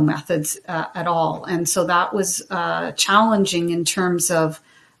 or no methods at all. And so that was challenging in terms of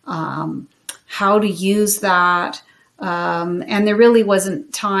how to use that. And there really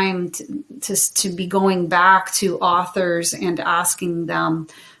wasn't time to be going back to authors and asking them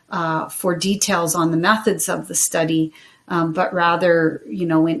for details on the methods of the study, but rather,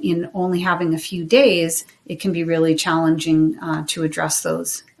 in only having a few days, it can be really challenging to address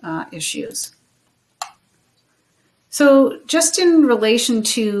those issues. So just in relation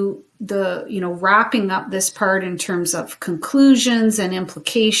to the, wrapping up this part in terms of conclusions and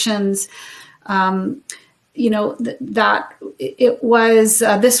implications, that it was,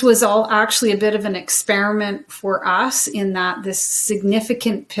 this was all actually a bit of an experiment for us, in that this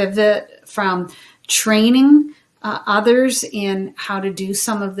significant pivot from training others in how to do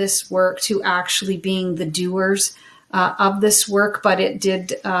some of this work to actually being the doers of this work, but it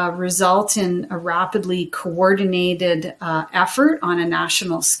did result in a rapidly coordinated effort on a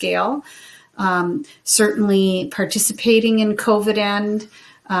national scale. Certainly participating in COVID-End,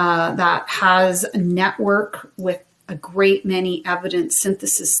 that has a network with a great many evidence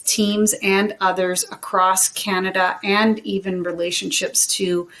synthesis teams and others across Canada, and even relationships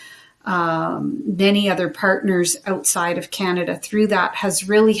to many other partners outside of Canada through that, has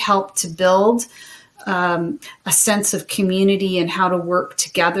really helped to build a sense of community and how to work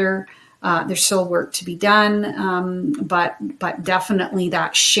together. There's still work to be done, but definitely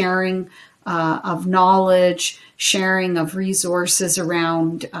that sharing of knowledge, sharing of resources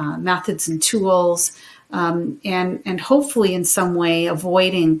around methods and tools, and hopefully in some way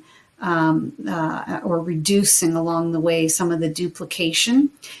avoiding or reducing along the way some of the duplication,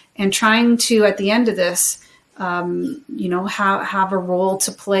 and trying to, at the end of this, have a role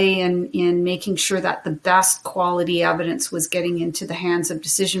to play in making sure that the best quality evidence was getting into the hands of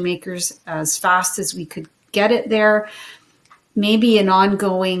decision makers as fast as we could get it there. Maybe an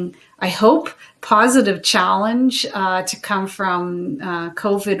ongoing, I hope, positive challenge to come from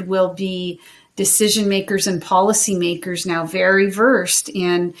COVID will be decision makers and policy makers now very versed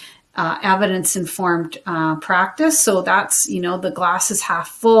in evidence-informed practice. So that's, the glass is half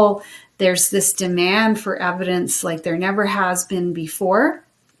full. There's this demand for evidence like there never has been before,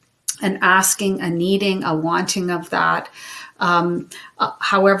 and asking, a needing, a wanting of that.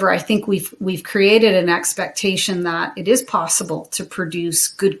 However, I think we've created an expectation that it is possible to produce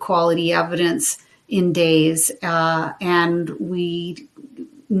good quality evidence in days, and we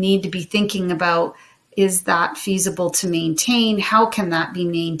need to be thinking about, is that feasible to maintain? How can that be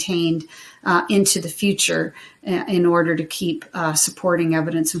maintained into the future in order to keep supporting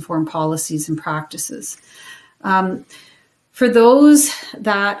evidence-informed policies and practices? For those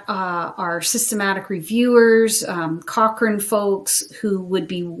that are systematic reviewers, Cochrane folks who would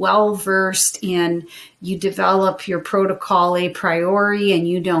be well-versed in, you develop your protocol a priori and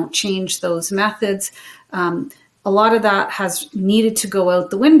you don't change those methods, a lot of that has needed to go out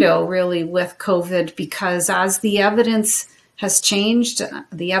the window really with COVID, because as the evidence has changed,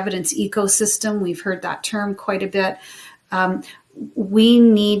 the evidence ecosystem, we've heard that term quite a bit, we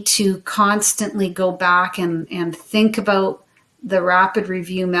need to constantly go back and think about the rapid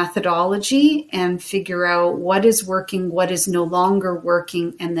review methodology and figure out what is working, what is no longer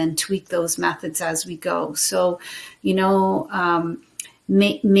working, and then tweak those methods as we go. So,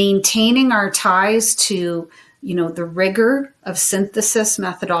 maintaining our ties to, the rigor of synthesis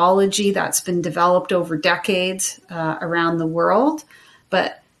methodology that's been developed over decades around the world.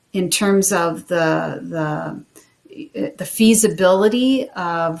 But in terms of the feasibility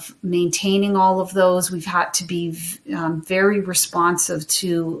of maintaining all of those, we've had to be very responsive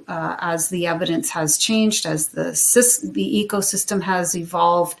to as the evidence has changed, as the ecosystem has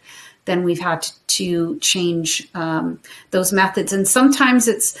evolved, then we've had to change those methods. And sometimes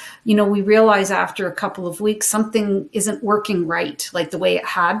it's, we realize after a couple of weeks, something isn't working right, like the way it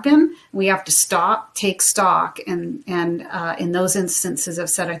had been. We have to stop, take stock. And in those instances,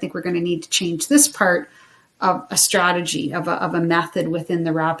 I've said, I think we're going to need to change this part of a strategy, of a method within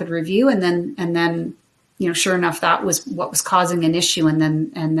the rapid review, and then sure enough, that was what was causing an issue, and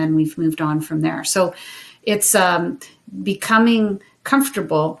then we've moved on from there. So it's becoming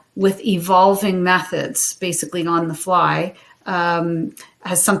comfortable with evolving methods, basically on the fly,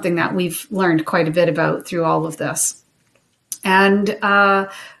 as something that we've learned quite a bit about through all of this. And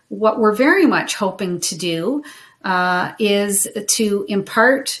what we're very much hoping to do is to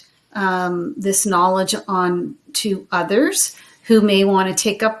impart this knowledge on to others who may want to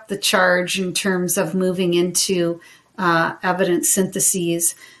take up the charge in terms of moving into evidence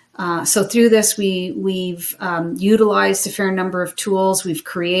syntheses. So through this, we've utilized a fair number of tools. We've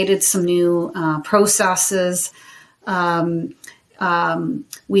created some new processes.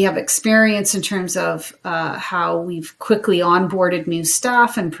 We have experience in terms of how we've quickly onboarded new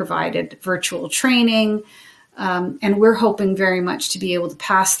staff and provided virtual training. And we're hoping very much to be able to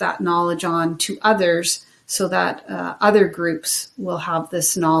pass that knowledge on to others so that other groups will have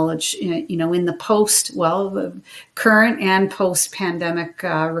this knowledge, in the current and post-pandemic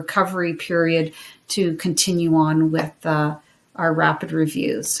recovery period to continue on with our rapid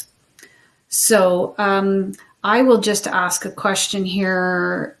reviews. So I will just ask a question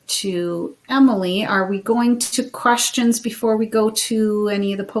here to Emily. Are we going to questions before we go to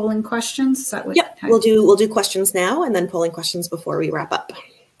any of the polling questions? Is that what? Yeah, we'll do questions now and then polling questions before we wrap up.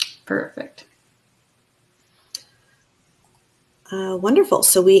 Perfect. Wonderful.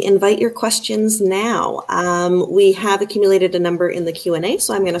 So we invite your questions now. We have accumulated a number in the Q&A,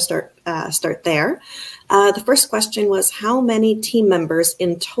 so I'm going to start there. The first question was, how many team members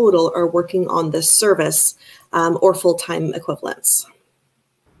in total are working on this service or full-time equivalents?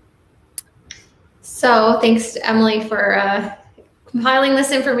 So thanks to Emily for compiling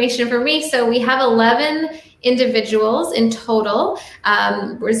this information for me. So we have 11 individuals in total,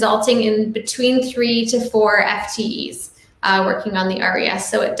 resulting in between 3 to 4 FTEs. Working on the RES.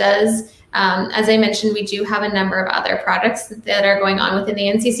 So it does, as I mentioned, we do have a number of other projects that are going on within the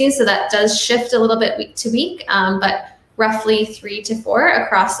NCC. So that does shift a little bit week to week, but roughly 3 to 4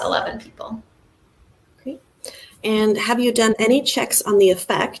 across 11 people. Great. And have you done any checks on the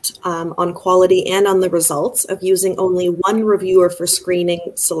effect on quality and on the results of using only one reviewer for screening,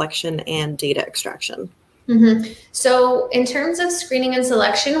 selection, and data extraction? Mm-hmm. So in terms of screening and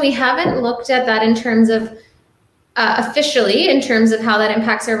selection, we haven't looked at that in terms of officially in terms of how that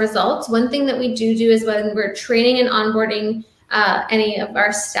impacts our results. One thing that we do is when we're training and onboarding any of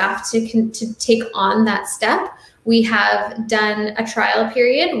our staff to take on that step, we have done a trial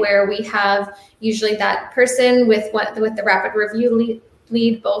period where we have usually that person with the rapid review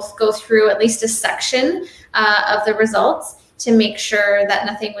lead both go through at least a section of the results to make sure that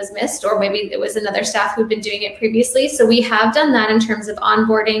nothing was missed, or maybe it was another staff who'd been doing it previously. So we have done that in terms of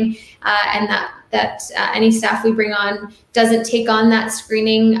onboarding, and that any staff we bring on doesn't take on that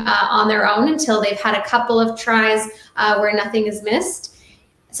screening on their own until they've had a couple of tries where nothing is missed.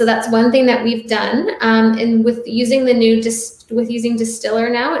 So that's one thing that we've done. And with using the new using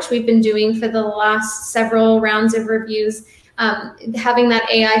Distiller now, which we've been doing for the last several rounds of reviews, having that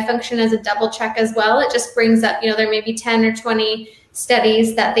AI function as a double check as well, it just brings up, there may be 10 or 20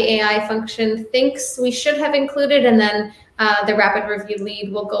 studies that the AI function thinks we should have included, and then the rapid review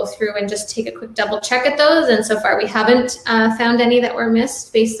lead will go through and just take a quick double check at those. And so far we haven't found any that were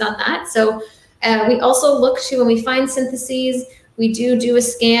missed based on that. So we also look to, when we find syntheses, we do a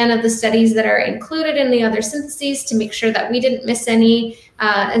scan of the studies that are included in the other syntheses to make sure that we didn't miss any.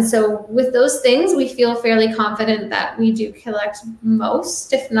 And so with those things, we feel fairly confident that we do collect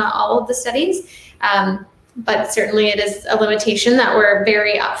most, if not all, of the studies. But certainly it is a limitation that we're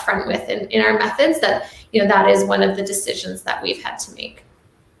very upfront with in our methods, that that is one of the decisions that we've had to make.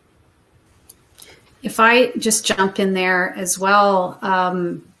 If I just jump in there as well,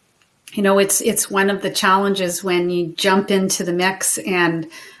 it's one of the challenges when you jump into the mix, and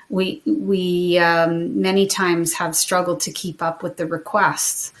we many times have struggled to keep up with the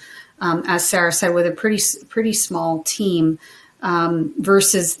requests. As Sarah said, with a pretty small team,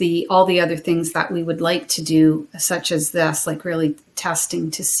 versus all the other things that we would like to do, such as this, like really testing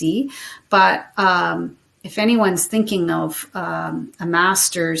to see. But if anyone's thinking of a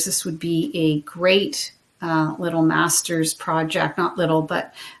master's, this would be a great little master's project. Not little,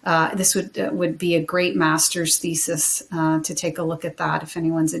 but this would be a great master's thesis to take a look at that if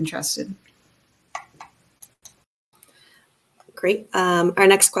anyone's interested. Great. Our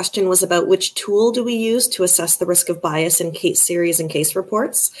next question was about which tool do we use to assess the risk of bias in case series and case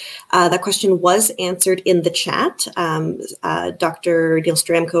reports. That question was answered in the chat. Dr.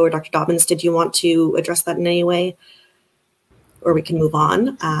 Neil-Sztramko or Dr. Dobbins, did you want to address that in any way? we can move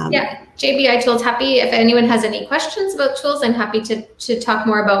on. Yeah, JBI tools, happy. If anyone has any questions about tools, I'm happy to talk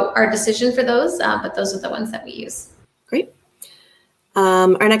more about our decision for those, but those are the ones that we use. Great.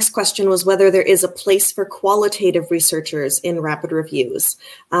 Our next question was whether there is a place for qualitative researchers in rapid reviews,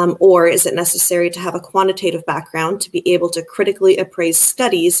 or is it necessary to have a quantitative background to be able to critically appraise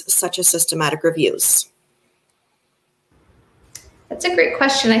studies such as systematic reviews? That's a great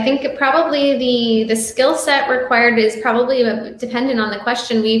question. I think probably the skill set required is probably dependent on the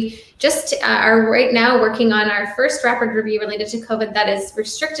question. We've just are right now working on our first rapid review related to COVID that is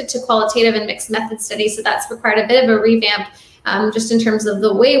restricted to qualitative and mixed method studies. So that's required a bit of a revamp just in terms of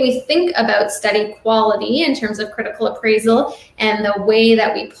the way we think about study quality in terms of critical appraisal and the way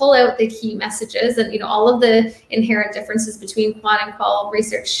that we pull out the key messages and all of the inherent differences between quant and qual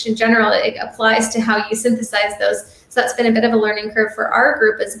research in general. It applies to how you synthesize those. So that's been a bit of a learning curve for our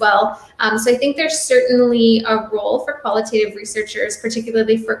group as well. So I think there's certainly a role for qualitative researchers,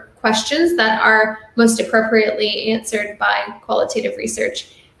 particularly for questions that are most appropriately answered by qualitative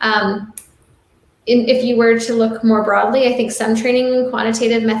research. If you were to look more broadly, I think some training in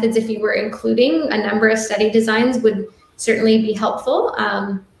quantitative methods, if you were including a number of study designs, would certainly be helpful.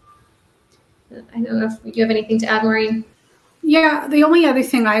 I don't know if you have anything to add, Maureen. Yeah, the only other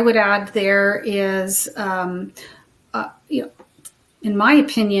thing I would add there is, in my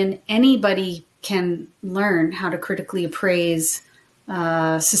opinion, anybody can learn how to critically appraise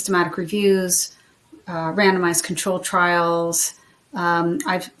systematic reviews, randomized control trials.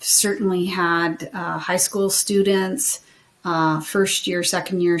 I've certainly had high school students, first year,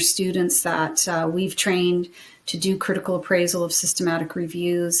 second year students that we've trained to do critical appraisal of systematic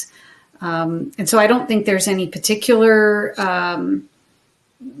reviews. And so I don't think there's any particular,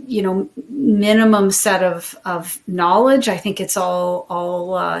 minimum set of knowledge. I think it's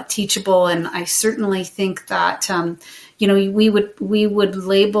all teachable. And I certainly think that, we would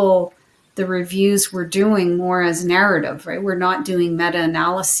label the reviews we're doing more as narrative, right? We're not doing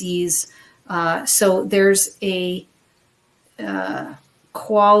meta-analyses. So there's a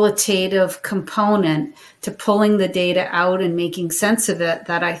qualitative component to pulling the data out and making sense of it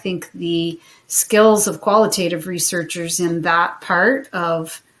that I think the skills of qualitative researchers in that part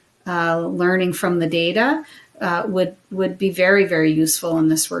of learning from the data would be very, very useful in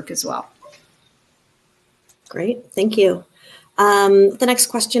this work as well. Great, thank you. The next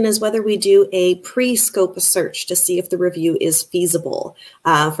question is whether we do a pre-scope search to see if the review is feasible.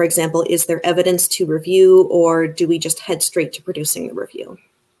 For example, is there evidence to review, or do we just head straight to producing the review?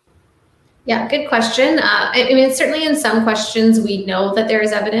 Yeah, good question. I mean, certainly in some questions, we know that there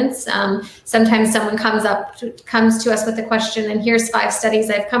is evidence. Sometimes someone comes to us with a question, and here's 5 studies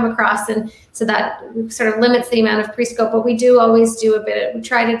I've come across, and so that sort of limits the amount of pre-scope. But we do always we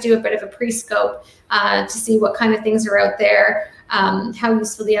try to do a bit of a pre-scope to see what kind of things are out there, how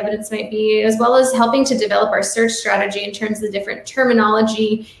useful the evidence might be, as well as helping to develop our search strategy in terms of the different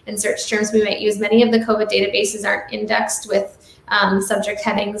terminology and search terms we might use. Many of the COVID databases aren't indexed with subject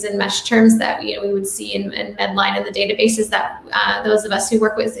headings and mesh terms that we would see in Medline and the databases that those of us who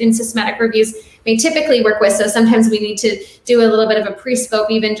work with in systematic reviews may typically work with. So sometimes we need to do a little bit of a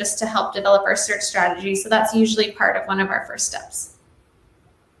pre-scope even just to help develop our search strategy. So that's usually part of one of our first steps,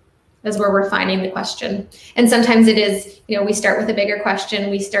 is we're refining the question. And sometimes it is, we start with a bigger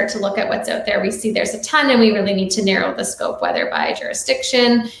question, we start to look at what's out there, we see there's a ton, and we really need to narrow the scope, whether by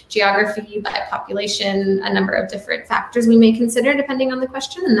jurisdiction, geography, by population, a number of different factors we may consider depending on the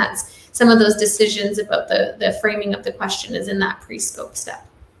question. And that's some of those decisions about the framing of the question is in that pre-scope step.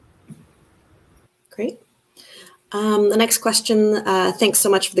 Great. The next question, thanks so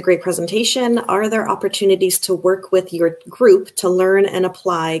much for the great presentation. Are there opportunities to work with your group to learn and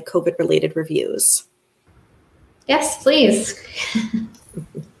apply COVID-related reviews? Yes, please.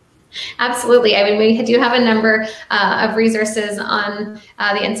 Absolutely. I mean, we do have a number of resources on the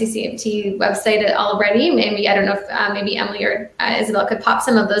NCCMT website already. Maybe, I don't know if maybe Emily or Isabel could pop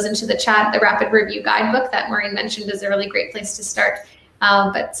some of those into the chat. The Rapid Review Guidebook that Maureen mentioned is a really great place to start.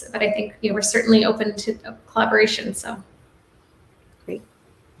 But I think we're certainly open to collaboration. So great.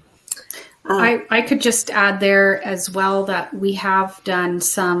 I could just add there as well that we have done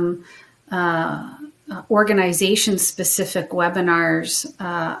some organization-specific webinars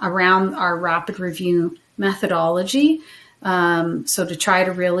around our rapid review methodology. So to try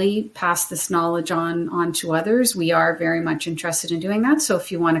to really pass this knowledge on to others, we are very much interested in doing that. So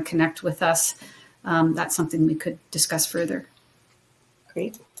if you want to connect with us, that's something we could discuss further.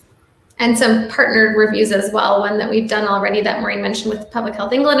 Great. And some partnered reviews as well. One that we've done already that Maureen mentioned with Public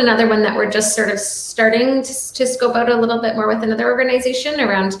Health England, another one that we're just sort of starting to scope out a little bit more with another organization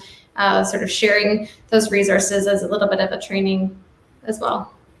around sort of sharing those resources as a little bit of a training as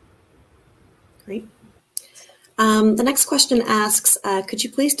well. Great. The next question asks, could you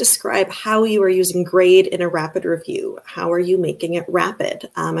please describe how you are using grade in a rapid review? How are you making it rapid?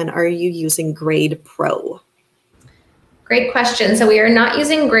 And are you using Grade Pro? Great question. So we are not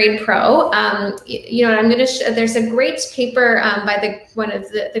using Grade Pro. You know, I'm going to. There's a great paper by one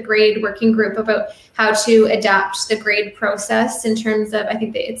of the grade working group about how to adapt the grade process in terms of, I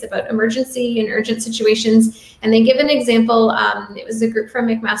think it's about emergency and urgent situations. And they give an example. It was a group from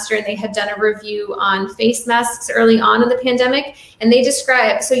McMaster, and they had done a review on face masks early on in the pandemic. And they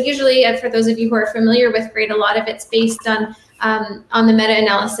describe. So usually, for those of you who are familiar with grade, a lot of it's based on the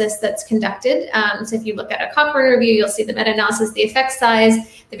meta-analysis that's conducted. So if you look at a Cochrane review, you'll see the meta-analysis, the effect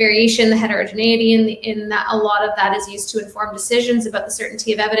size, the variation, the heterogeneity, in that a lot of that is used to inform decisions about the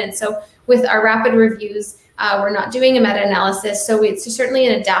certainty of evidence. So with our rapid reviews, we're not doing a meta-analysis. So it's certainly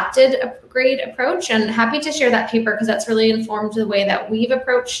an adapted grade approach, and happy to share that paper because that's really informed the way that we've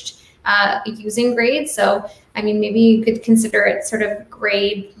approached using grades. So, I mean, maybe you could consider it sort of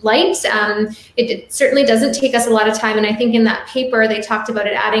grade light. It certainly doesn't take us a lot of time. And I think in that paper, they talked about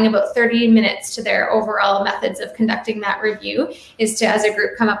it adding about 30 minutes to their overall methods of conducting that review, is to, as a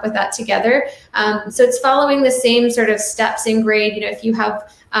group, come up with that together. So it's following the same sort of steps in grade. You know, if you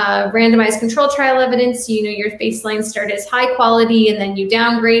have randomized control trial evidence, you know, your baseline start is high quality, and then you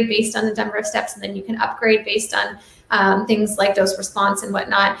downgrade based on the number of steps, and then you can upgrade based on things like dose response and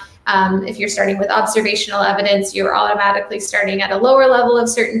whatnot. If you're starting with observational evidence, you're automatically starting at a lower level of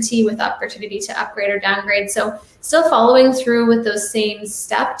certainty with opportunity to upgrade or downgrade. So still following through with those same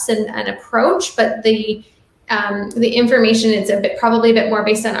steps and approach, but the information is probably a bit more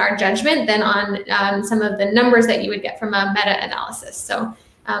based on our judgment than on some of the numbers that you would get from a meta-analysis. So,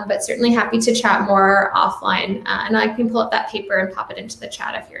 but certainly happy to chat more offline, and I can pull up that paper and pop it into the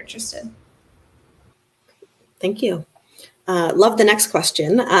chat if you're interested. Thank you. Love the next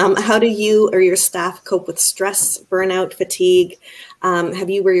question. How do you or your staff cope with stress, burnout, fatigue? Have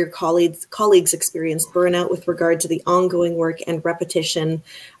you or your colleagues experienced burnout with regard to the ongoing work and repetition?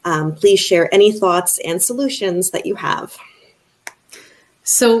 Please share any thoughts and solutions that you have.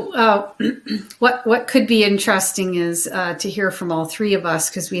 So what could be interesting is to hear from all three of us,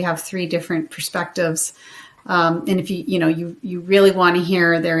 because we have three different perspectives. And if you really want to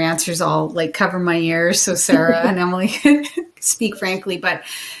hear their answers, I'll like cover my ears so Sarah and Emily speak frankly. But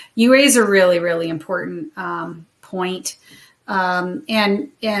you raise a really, really important point.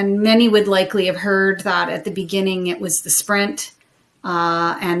 And many would likely have heard that at the beginning it was the sprint,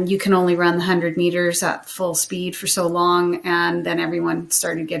 and you can only run the 100 meters at full speed for so long, and then everyone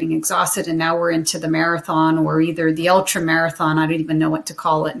started getting exhausted, and now we're into the marathon, or either the ultra marathon. I don't even know what to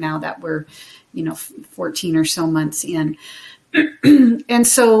call it now that we're 14 or so months in. And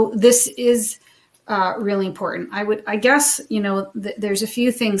so this is really important. I guess, there's a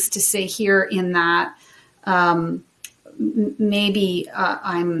few things to say here in that maybe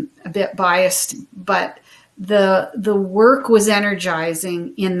I'm a bit biased, but the work was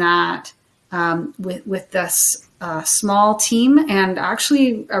energizing in that with this small team, and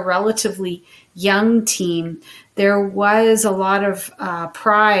actually a relatively young team, there was a lot of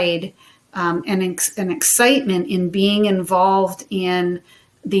pride and excitement in being involved in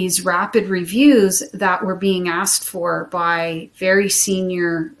these rapid reviews that were being asked for by very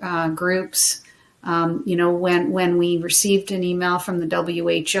senior groups. When we received an email from the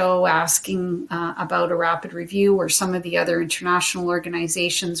WHO asking about a rapid review, or some of the other international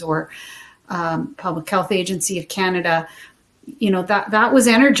organizations, or Public Health Agency of Canada, that was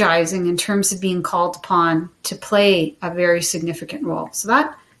energizing in terms of being called upon to play a very significant role. So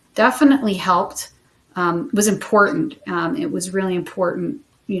that definitely helped, was important. It was really important.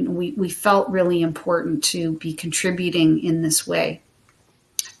 We felt really important to be contributing in this way.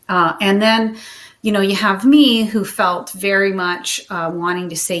 And then, you have me, who felt very much wanting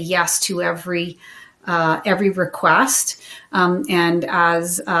to say yes to every request. And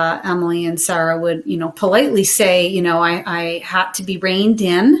as Emily and Sarah would, politely say, I had to be reined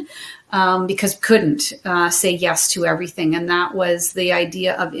in, because couldn't say yes to everything. And that was the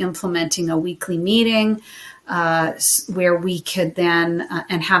idea of implementing a weekly meeting where we could then,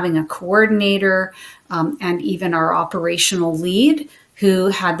 and having a coordinator and even our operational lead, who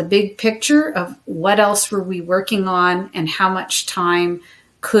had the big picture of what else were we working on and how much time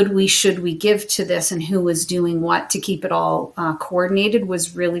should we give to this, and who was doing what to keep it all coordinated,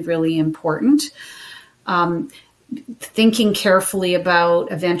 was really, really important. Thinking carefully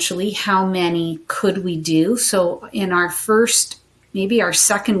about eventually how many could we do. So in our maybe our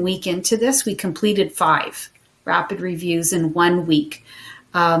second week into this, we completed 5 rapid reviews in 1 week.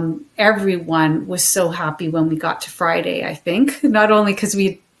 everyone was so happy when we got to Friday, I think, not only because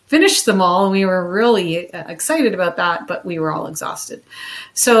we finished them all and we were really excited about that, but we were all exhausted.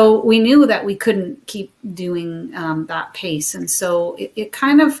 So we knew that we couldn't keep doing that pace. And so it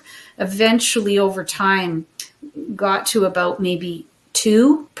kind of eventually over time got to about maybe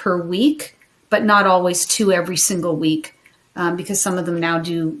 2 per week, but not always 2 every single week, because some of them now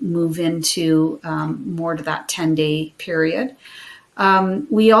do move into more to that 10-day period.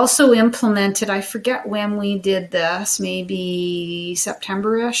 We also implemented, I forget when we did this, maybe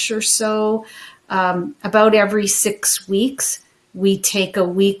September-ish or so, about every 6 weeks, we take a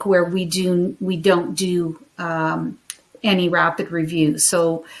week where we don't do any rapid review.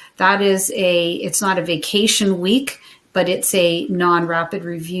 So that is it's not a vacation week, but it's a non-rapid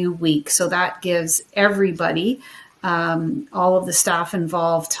review week. So that gives everybody, all of the staff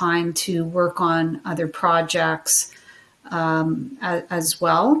involved, time to work on other projects as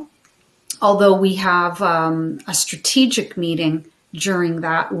well. Although we have a strategic meeting during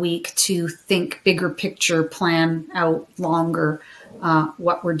that week to think bigger picture, plan out longer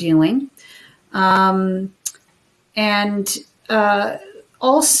what we're doing.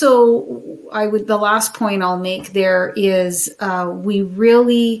 Also, the last point I'll make there is we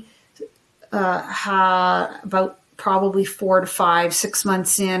really had about probably 4 to 5, 6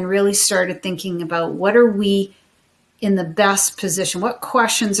 months in, really started thinking about what are we in the best position, what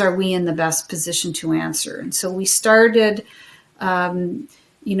questions are we in the best position to answer? And so we started,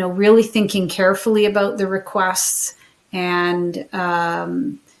 really thinking carefully about the requests and,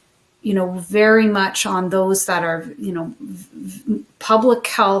 very much on those that are, public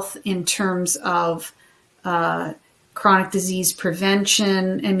health in terms of chronic disease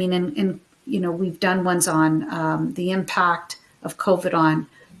prevention. I mean, and we've done ones on the impact of COVID on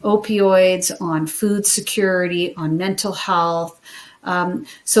opioids, on food security, on mental health.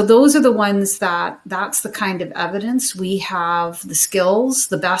 So those are the ones that's the kind of evidence. We have the skills,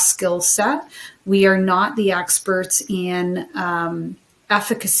 the best skill set. We are not the experts in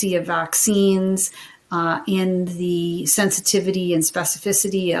efficacy of vaccines, in the sensitivity and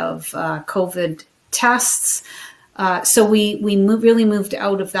specificity of COVID tests. So we really moved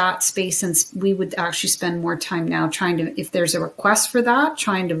out of that space, and we would actually spend more time now trying to, if there's a request for that,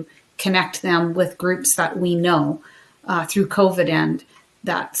 trying to connect them with groups that we know through COVID and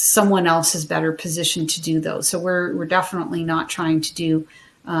that someone else is better positioned to do those. So we're definitely not trying to do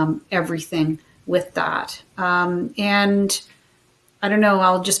everything with that. And I don't know,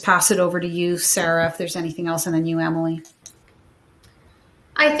 I'll just pass it over to you, Sarah, if there's anything else, and then you, Emily.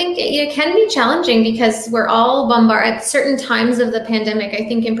 I think it can be challenging because we're all bombarded at certain times of the pandemic. I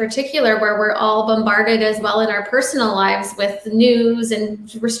think in particular where we're all bombarded as well in our personal lives with news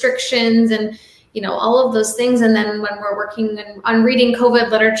and restrictions and, all of those things. And then when we're working on reading COVID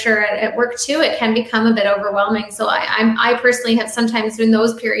literature at work too, it can become a bit overwhelming. So I personally have sometimes in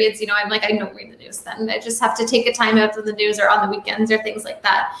those periods, I'm like, I don't read the news then. I just have to take a time out of the news or on the weekends or things like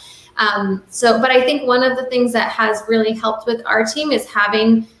that. But I think one of the things that has really helped with our team is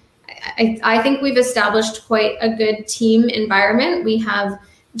having, I think we've established quite a good team environment. We have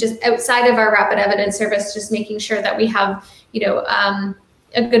just outside of our rapid evidence service, just making sure that we have,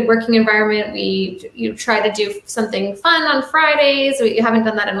 a good working environment. We try to do something fun on Fridays. We haven't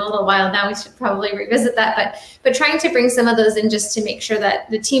done that in a little while now. We should probably revisit that, but trying to bring some of those in just to make sure that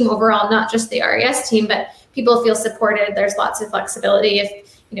the team overall, not just the RES team, but people feel supported. There's lots of flexibility if,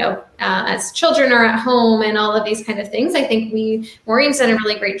 as children are at home and all of these kind of things. I think Maureen's done a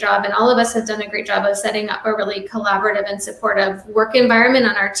really great job, and all of us have done a great job of setting up a really collaborative and supportive work environment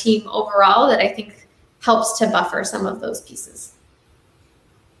on our team overall that I think helps to buffer some of those pieces.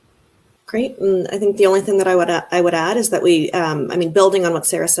 Great. And I think the only thing that I would add is that we, building on what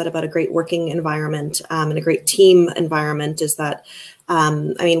Sarah said about a great working environment and a great team environment is that,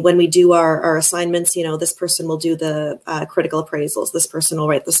 when we do our assignments, this person will do the critical appraisals, this person will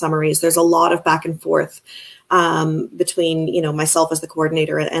write the summaries. There's a lot of back and forth between, myself as the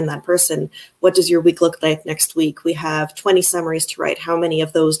coordinator and that person. What does your week look like next week? We have 20 summaries to write. How many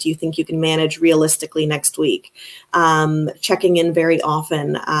of those do you think you can manage realistically next week? Checking in very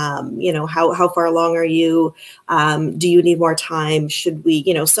often. How far along are you? Do you need more time? Should we,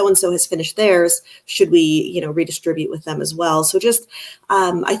 so-and-so has finished theirs. Should we, redistribute with them as well? So just,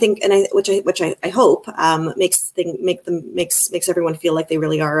 I think, which I hope makes everyone feel like they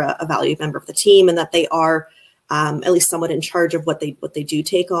really are a valued member of the team and that they are at least somewhat in charge of what they do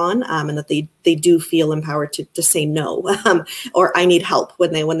take on, and that they do feel empowered to say no, or I need help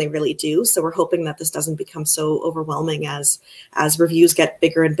when they really do. So we're hoping that this doesn't become so overwhelming as reviews get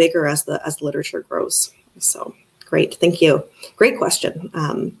bigger and bigger as the literature grows. So Great, thank you. Great question.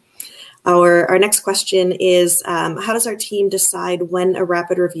 Our next question is, how does our team decide when a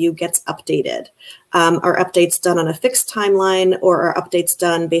rapid review gets updated? Are updates done on a fixed timeline, or are updates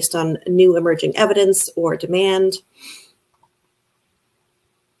done based on new emerging evidence or demand?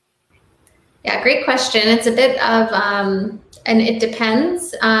 Yeah, great question. It's a bit of, and it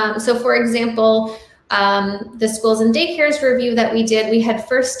depends. So for example, the schools and daycares review that we did, we had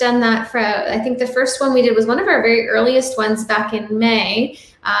first done that for, I think the first one we did was one of our very earliest ones back in May,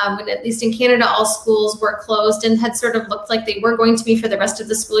 when at least in Canada, all schools were closed and had sort of looked like they were going to be for the rest of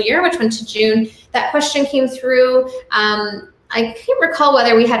the school year, which went to June. That question came through. I can't recall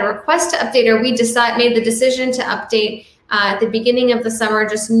whether we had a request to update or we made the decision to update at the beginning of the summer,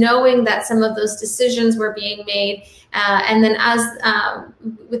 just knowing that some of those decisions were being made. And then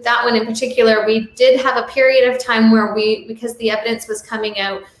with that one in particular, we did have a period of time where because the evidence was coming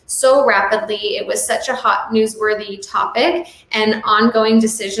out so rapidly, it was such a hot newsworthy topic, and ongoing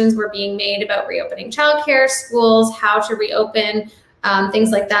decisions were being made about reopening childcare, schools, how to reopen,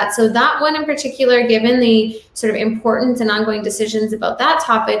 things like that. So that one in particular, given the sort of importance and ongoing decisions about that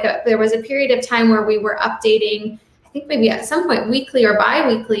topic, there was a period of time where we were updating, I think maybe at some point weekly or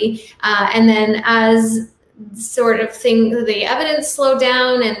bi-weekly, and then as sort of the evidence slowed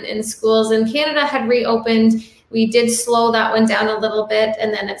down and schools in Canada had reopened, we did slow that one down a little bit.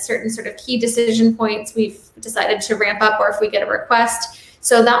 And then at certain sort of key decision points, we've decided to ramp up, or if we get a request.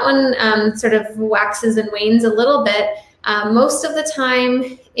 So that one sort of waxes and wanes a little bit. Most of the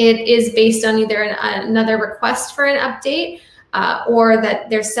time it is based on either another request for an update, or that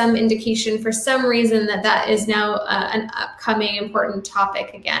there's some indication for some reason that is now an upcoming important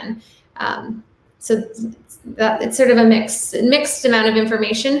topic again. So that it's sort of a mixed amount of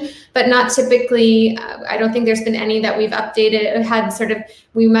information, but not typically. I don't think there's been any that we've updated or had sort of,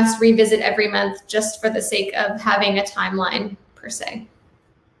 we must revisit every month just for the sake of having a timeline per se.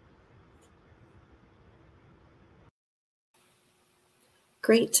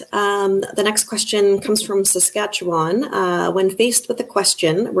 Great. The next question comes from Saskatchewan. When faced with a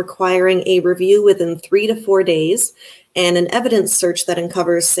question requiring a review within 3 to 4 days and an evidence search that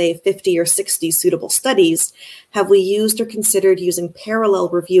uncovers, say, 50 or 60 suitable studies, have we used or considered using parallel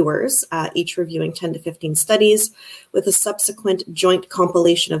reviewers, each reviewing 10 to 15 studies, with a subsequent joint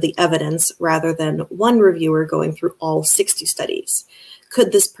compilation of the evidence rather than one reviewer going through all 60 studies?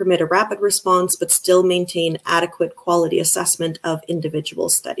 Could this permit a rapid response but still maintain adequate quality assessment of individual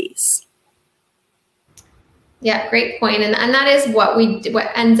studies? Yeah, great point. And that is what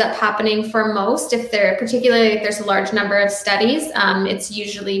ends up happening for most. Particularly if there's a large number of studies, it's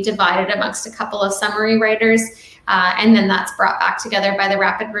usually divided amongst a couple of summary writers. And then that's brought back together by the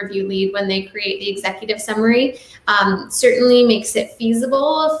rapid review lead when they create the executive summary. Certainly makes it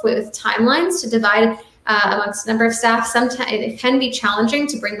feasible with timelines to divide amongst a number of staff. Sometimes it can be challenging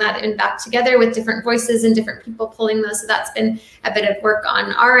to bring that back together with different voices and different people pulling those. So that's been a bit of work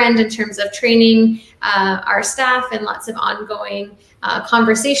on our end in terms of training our staff and lots of ongoing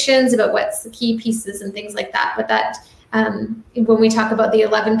conversations about what's the key pieces and things like that. But that when we talk about the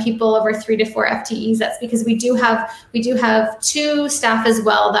 11 people over 3 to 4 FTEs, that's because we do have 2 staff as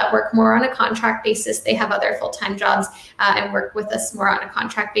well that work more on a contract basis. They have other full-time jobs and work with us more on a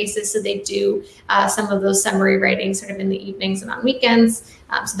contract basis. So they do some of those summary writing sort of in the evenings and on weekends.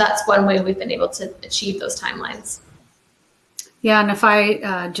 So that's one way we've been able to achieve those timelines. Yeah, and if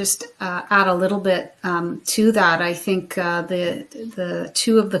I just add a little bit to that, I think the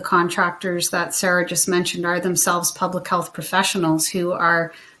 2 of the contractors that Sarah just mentioned are themselves public health professionals who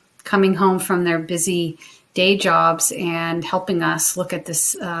are coming home from their busy day jobs and helping us look at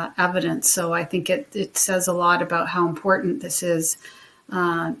this evidence. So I think it says a lot about how important this is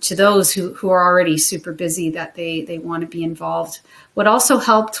to those who are already super busy, that they want to be involved. What also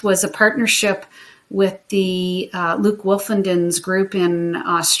helped was a partnership with the Luke Wolfenden's group in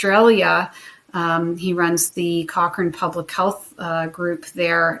Australia. He runs the Cochrane Public Health group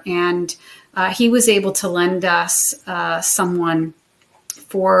there, and he was able to lend us someone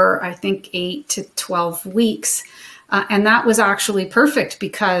for, I think, 8 to 12 weeks. And that was actually perfect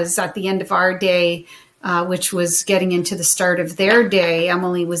because at the end of our day, which was getting into the start of their day,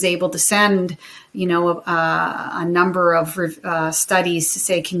 Emily was able to send, a number of studies to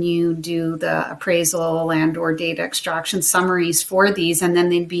say, can you do the appraisal and or data extraction summaries for these? And then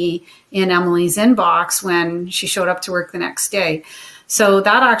they'd be in Emily's inbox when she showed up to work the next day. So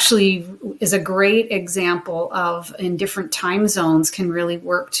that actually is a great example of, in different time zones, can really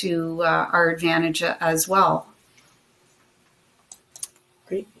work to our advantage as well.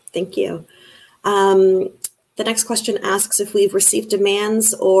 Great, thank you. The The next question asks if we've received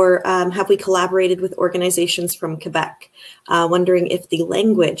demands or have we collaborated with organizations from Quebec, wondering if the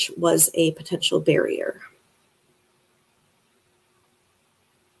language was a potential barrier.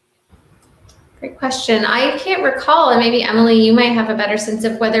 Great question. I can't recall, and maybe Emily, you might have a better sense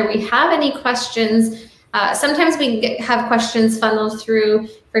of whether we have any questions. Sometimes we have questions funneled through,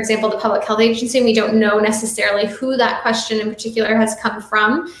 for example, the Public Health Agency, and we don't know necessarily who that question in particular has come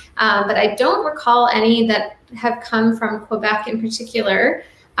from. But I don't recall any that have come from Quebec in particular.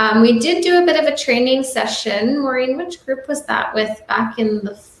 We did do a bit of a training session. Maureen, which group was that with back in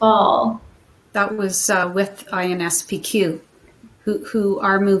the fall? That was with INSPQ, who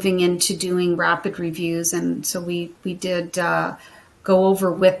are moving into doing rapid reviews. And so we did go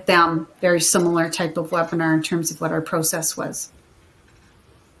over with them very similar type of webinar in terms of what our process was.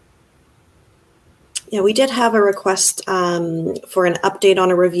 Yeah, we did have a request for an update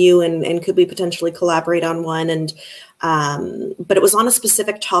on a review and could we potentially collaborate on one. And but it was on a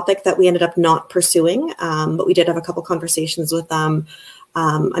specific topic that we ended up not pursuing. But we did have a couple conversations with them.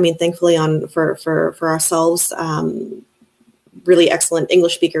 I mean, thankfully for ourselves, really excellent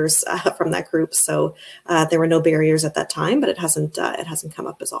English speakers from that group. So there were no barriers at that time, but it hasn't come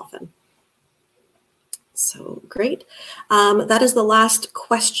up as often. So great. That is the last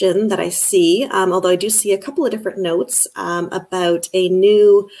question that I see, although I do see a couple of different notes about a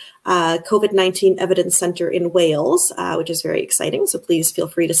new COVID-19 evidence center in Wales, which is very exciting. So please feel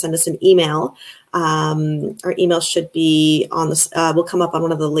free to send us an email. Our email should be on this, will come up on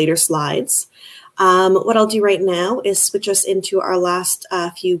one of the later slides. What I'll do right now is switch us into our last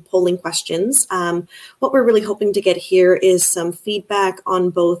few polling questions. What we're really hoping to get here is some feedback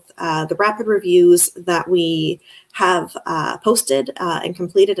on both the rapid reviews that we have posted and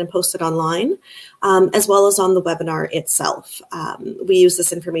completed and posted online, as well as on the webinar itself. We use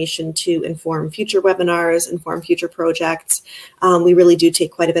this information to inform future webinars, inform future projects. We really do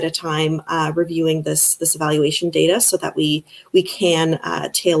take quite a bit of time reviewing this evaluation data so that we can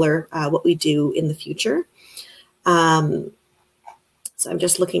tailor what we do in the future. So I'm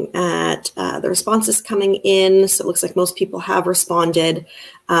just looking at the responses coming in. So it looks like most people have responded,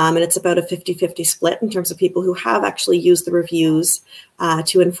 and it's about a 50-50 split in terms of people who have actually used the reviews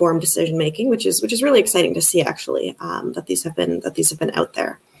to inform decision making, which is really exciting to see actually that these have been out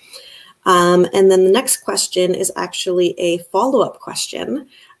there. And then the next question is actually a follow-up question.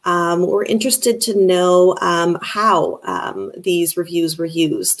 We're interested to know how these reviews were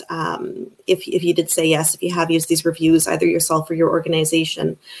used. If you did say yes, if you have used these reviews, either yourself or your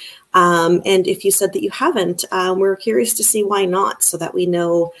organization. And if you said that you haven't, we're curious to see why not, so that we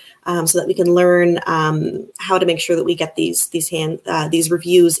know, so that we can learn how to make sure that we get these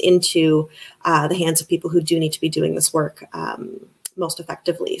reviews into the hands of people who do need to be doing this work most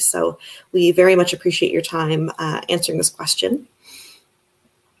effectively. So we very much appreciate your time answering this question.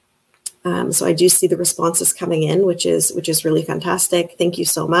 So I do see the responses coming in, which is really fantastic. Thank you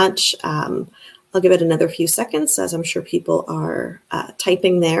so much. I'll give it another few seconds as I'm sure people are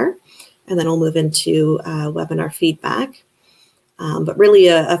typing there, and then we'll move into webinar feedback. But really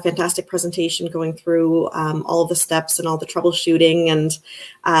a fantastic presentation going through all of the steps and all the troubleshooting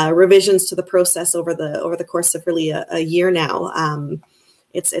and revisions to the process over the course of really a year now.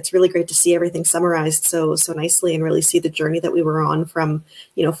 It's really great to see everything summarized so nicely and really see the journey that we were on from,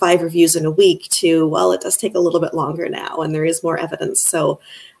 5 reviews in a week to, well, it does take a little bit longer now and there is more evidence. So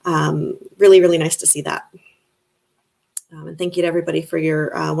really, really nice to see that. And thank you to everybody for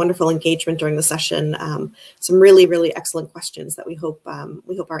your wonderful engagement during the session. Some really, really excellent questions that we hope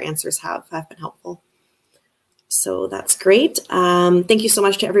our answers have been helpful. So that's great. Thank you so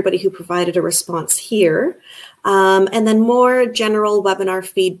much to everybody who provided a response here. And then more general webinar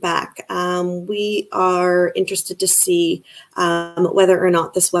feedback. We are interested to see whether or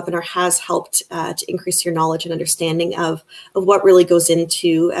not this webinar has helped to increase your knowledge and understanding of what really goes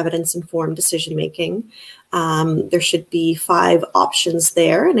into evidence-informed decision-making. There should be 5 options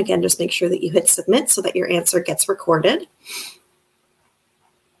there. And again, just make sure that you hit submit so that your answer gets recorded.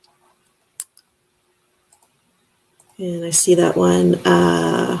 And I see that one.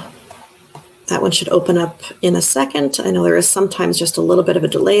 That one should open up in a second. I know there is sometimes just a little bit of a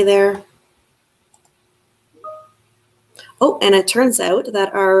delay there. Oh, and it turns out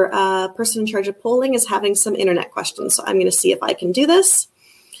that our person in charge of polling is having some internet questions. So I'm going to see if I can do this.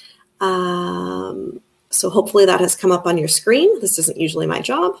 So hopefully that has come up on your screen. This isn't usually my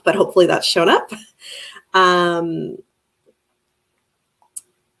job, but hopefully that's shown up.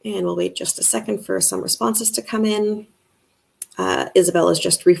 And we'll wait just a second for some responses to come in. Isabel is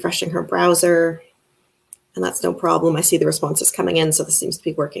just refreshing her browser. And that's no problem. I see the responses coming in, so this seems to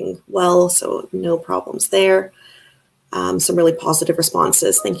be working well, so no problems there. Some really positive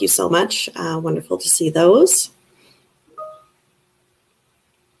responses. Thank you so much. Wonderful to see those.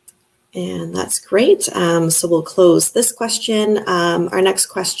 And that's great. So we'll close this question. Our next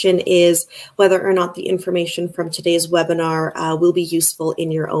question is whether or not the information from today's webinar will be useful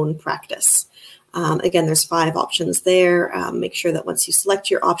in your own practice. Again, there's 5 options there. Make sure that once you select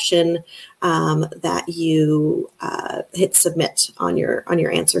your option, that you hit submit on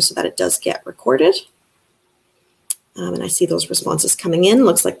your answer so that it does get recorded. And I see those responses coming in.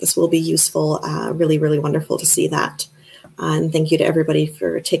 Looks like this will be useful. Really, really wonderful to see that. And thank you to everybody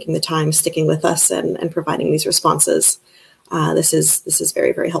for taking the time, sticking with us, and providing these responses. This is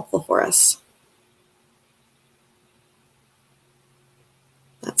very, very helpful for us.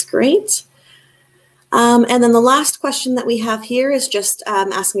 That's great. And then the last question that we have here is just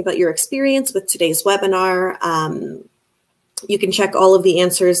asking about your experience with today's webinar. You can check all of the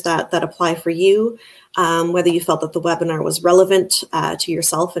answers that apply for you, whether you felt that the webinar was relevant to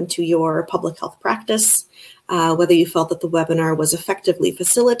yourself and to your public health practice, whether you felt that the webinar was effectively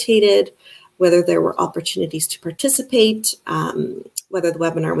facilitated, whether there were opportunities to participate, whether the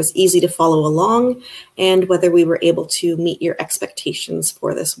webinar was easy to follow along, and whether we were able to meet your expectations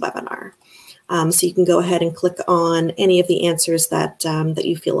for this webinar. So you can go ahead and click on any of the answers that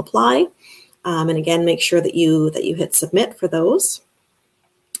you feel apply. And again, make sure that you hit submit for those.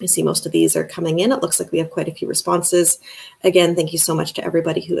 I see most of these are coming in. It looks like we have quite a few responses. Again, thank you so much to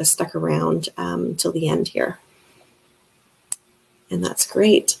everybody who has stuck around till the end here. And that's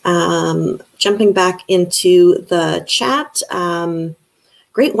great. Jumping back into the chat.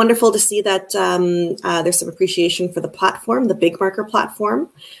 Great, wonderful to see that there's some appreciation for the platform, the Big Marker platform,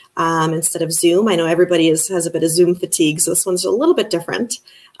 instead of Zoom. I know everybody has a bit of Zoom fatigue, so this one's a little bit different,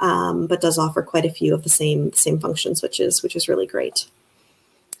 but does offer quite a few of the same functions, which is really great.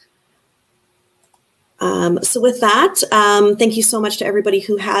 So with that, thank you so much to everybody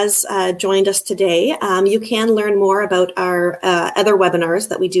who has joined us today. You can learn more about our other webinars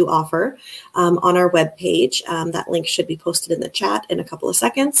that we do offer on our webpage. That link should be posted in the chat in a couple of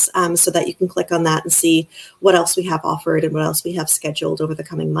seconds so that you can click on that and see what else we have offered and what else we have scheduled over the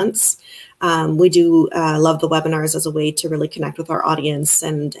coming months. We do love the webinars as a way to really connect with our audience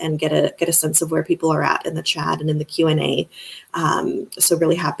and get a sense of where people are at in the chat and in the Q&A. So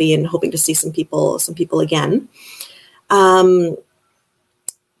really happy and hoping to see some people again. There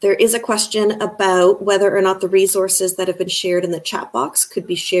is a question about whether or not the resources that have been shared in the chat box could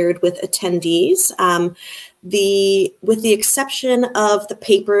be shared with attendees. With the exception of the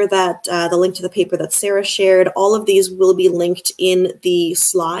paper that, the link to the paper that Sarah shared, all of these will be linked in the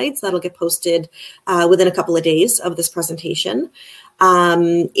slides that'll get posted within a couple of days of this presentation.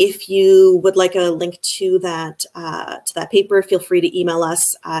 If you would like a link to that paper, feel free to email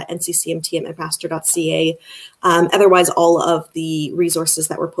us at nccmt@mcmaster.ca. Otherwise, all of the resources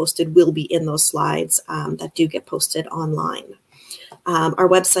that were posted will be in those slides that do get posted online. Our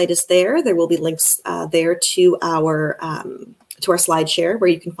website is there. There will be links there to our slide share where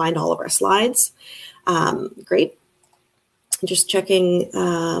you can find all of our slides. Great. Just checking.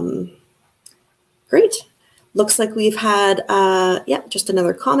 Great. Looks like we've had, just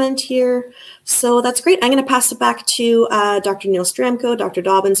another comment here. So that's great. I'm going to pass it back to Dr. Neil-Sztramko, Dr.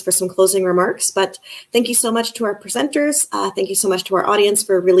 Dobbins for some closing remarks. But thank you so much to our presenters. Thank you so much to our audience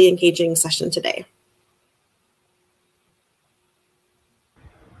for a really engaging session today.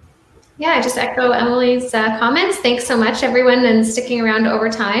 Yeah, I just echo Emily's comments. Thanks so much, everyone, and sticking around over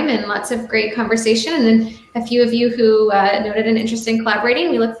time, and lots of great conversation. And then a few of you who noted an interest in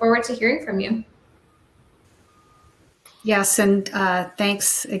collaborating. We look forward to hearing from you. Yes, and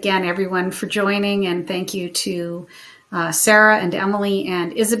thanks again, everyone, for joining, and thank you to Sarah and Emily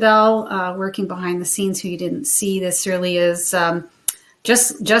and Isabel working behind the scenes who you didn't see. This really is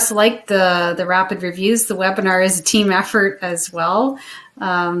just like the rapid reviews. The webinar is a team effort as well.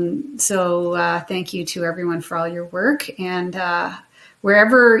 So thank you to everyone for all your work, and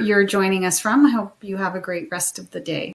wherever you're joining us from, I hope you have a great rest of the day.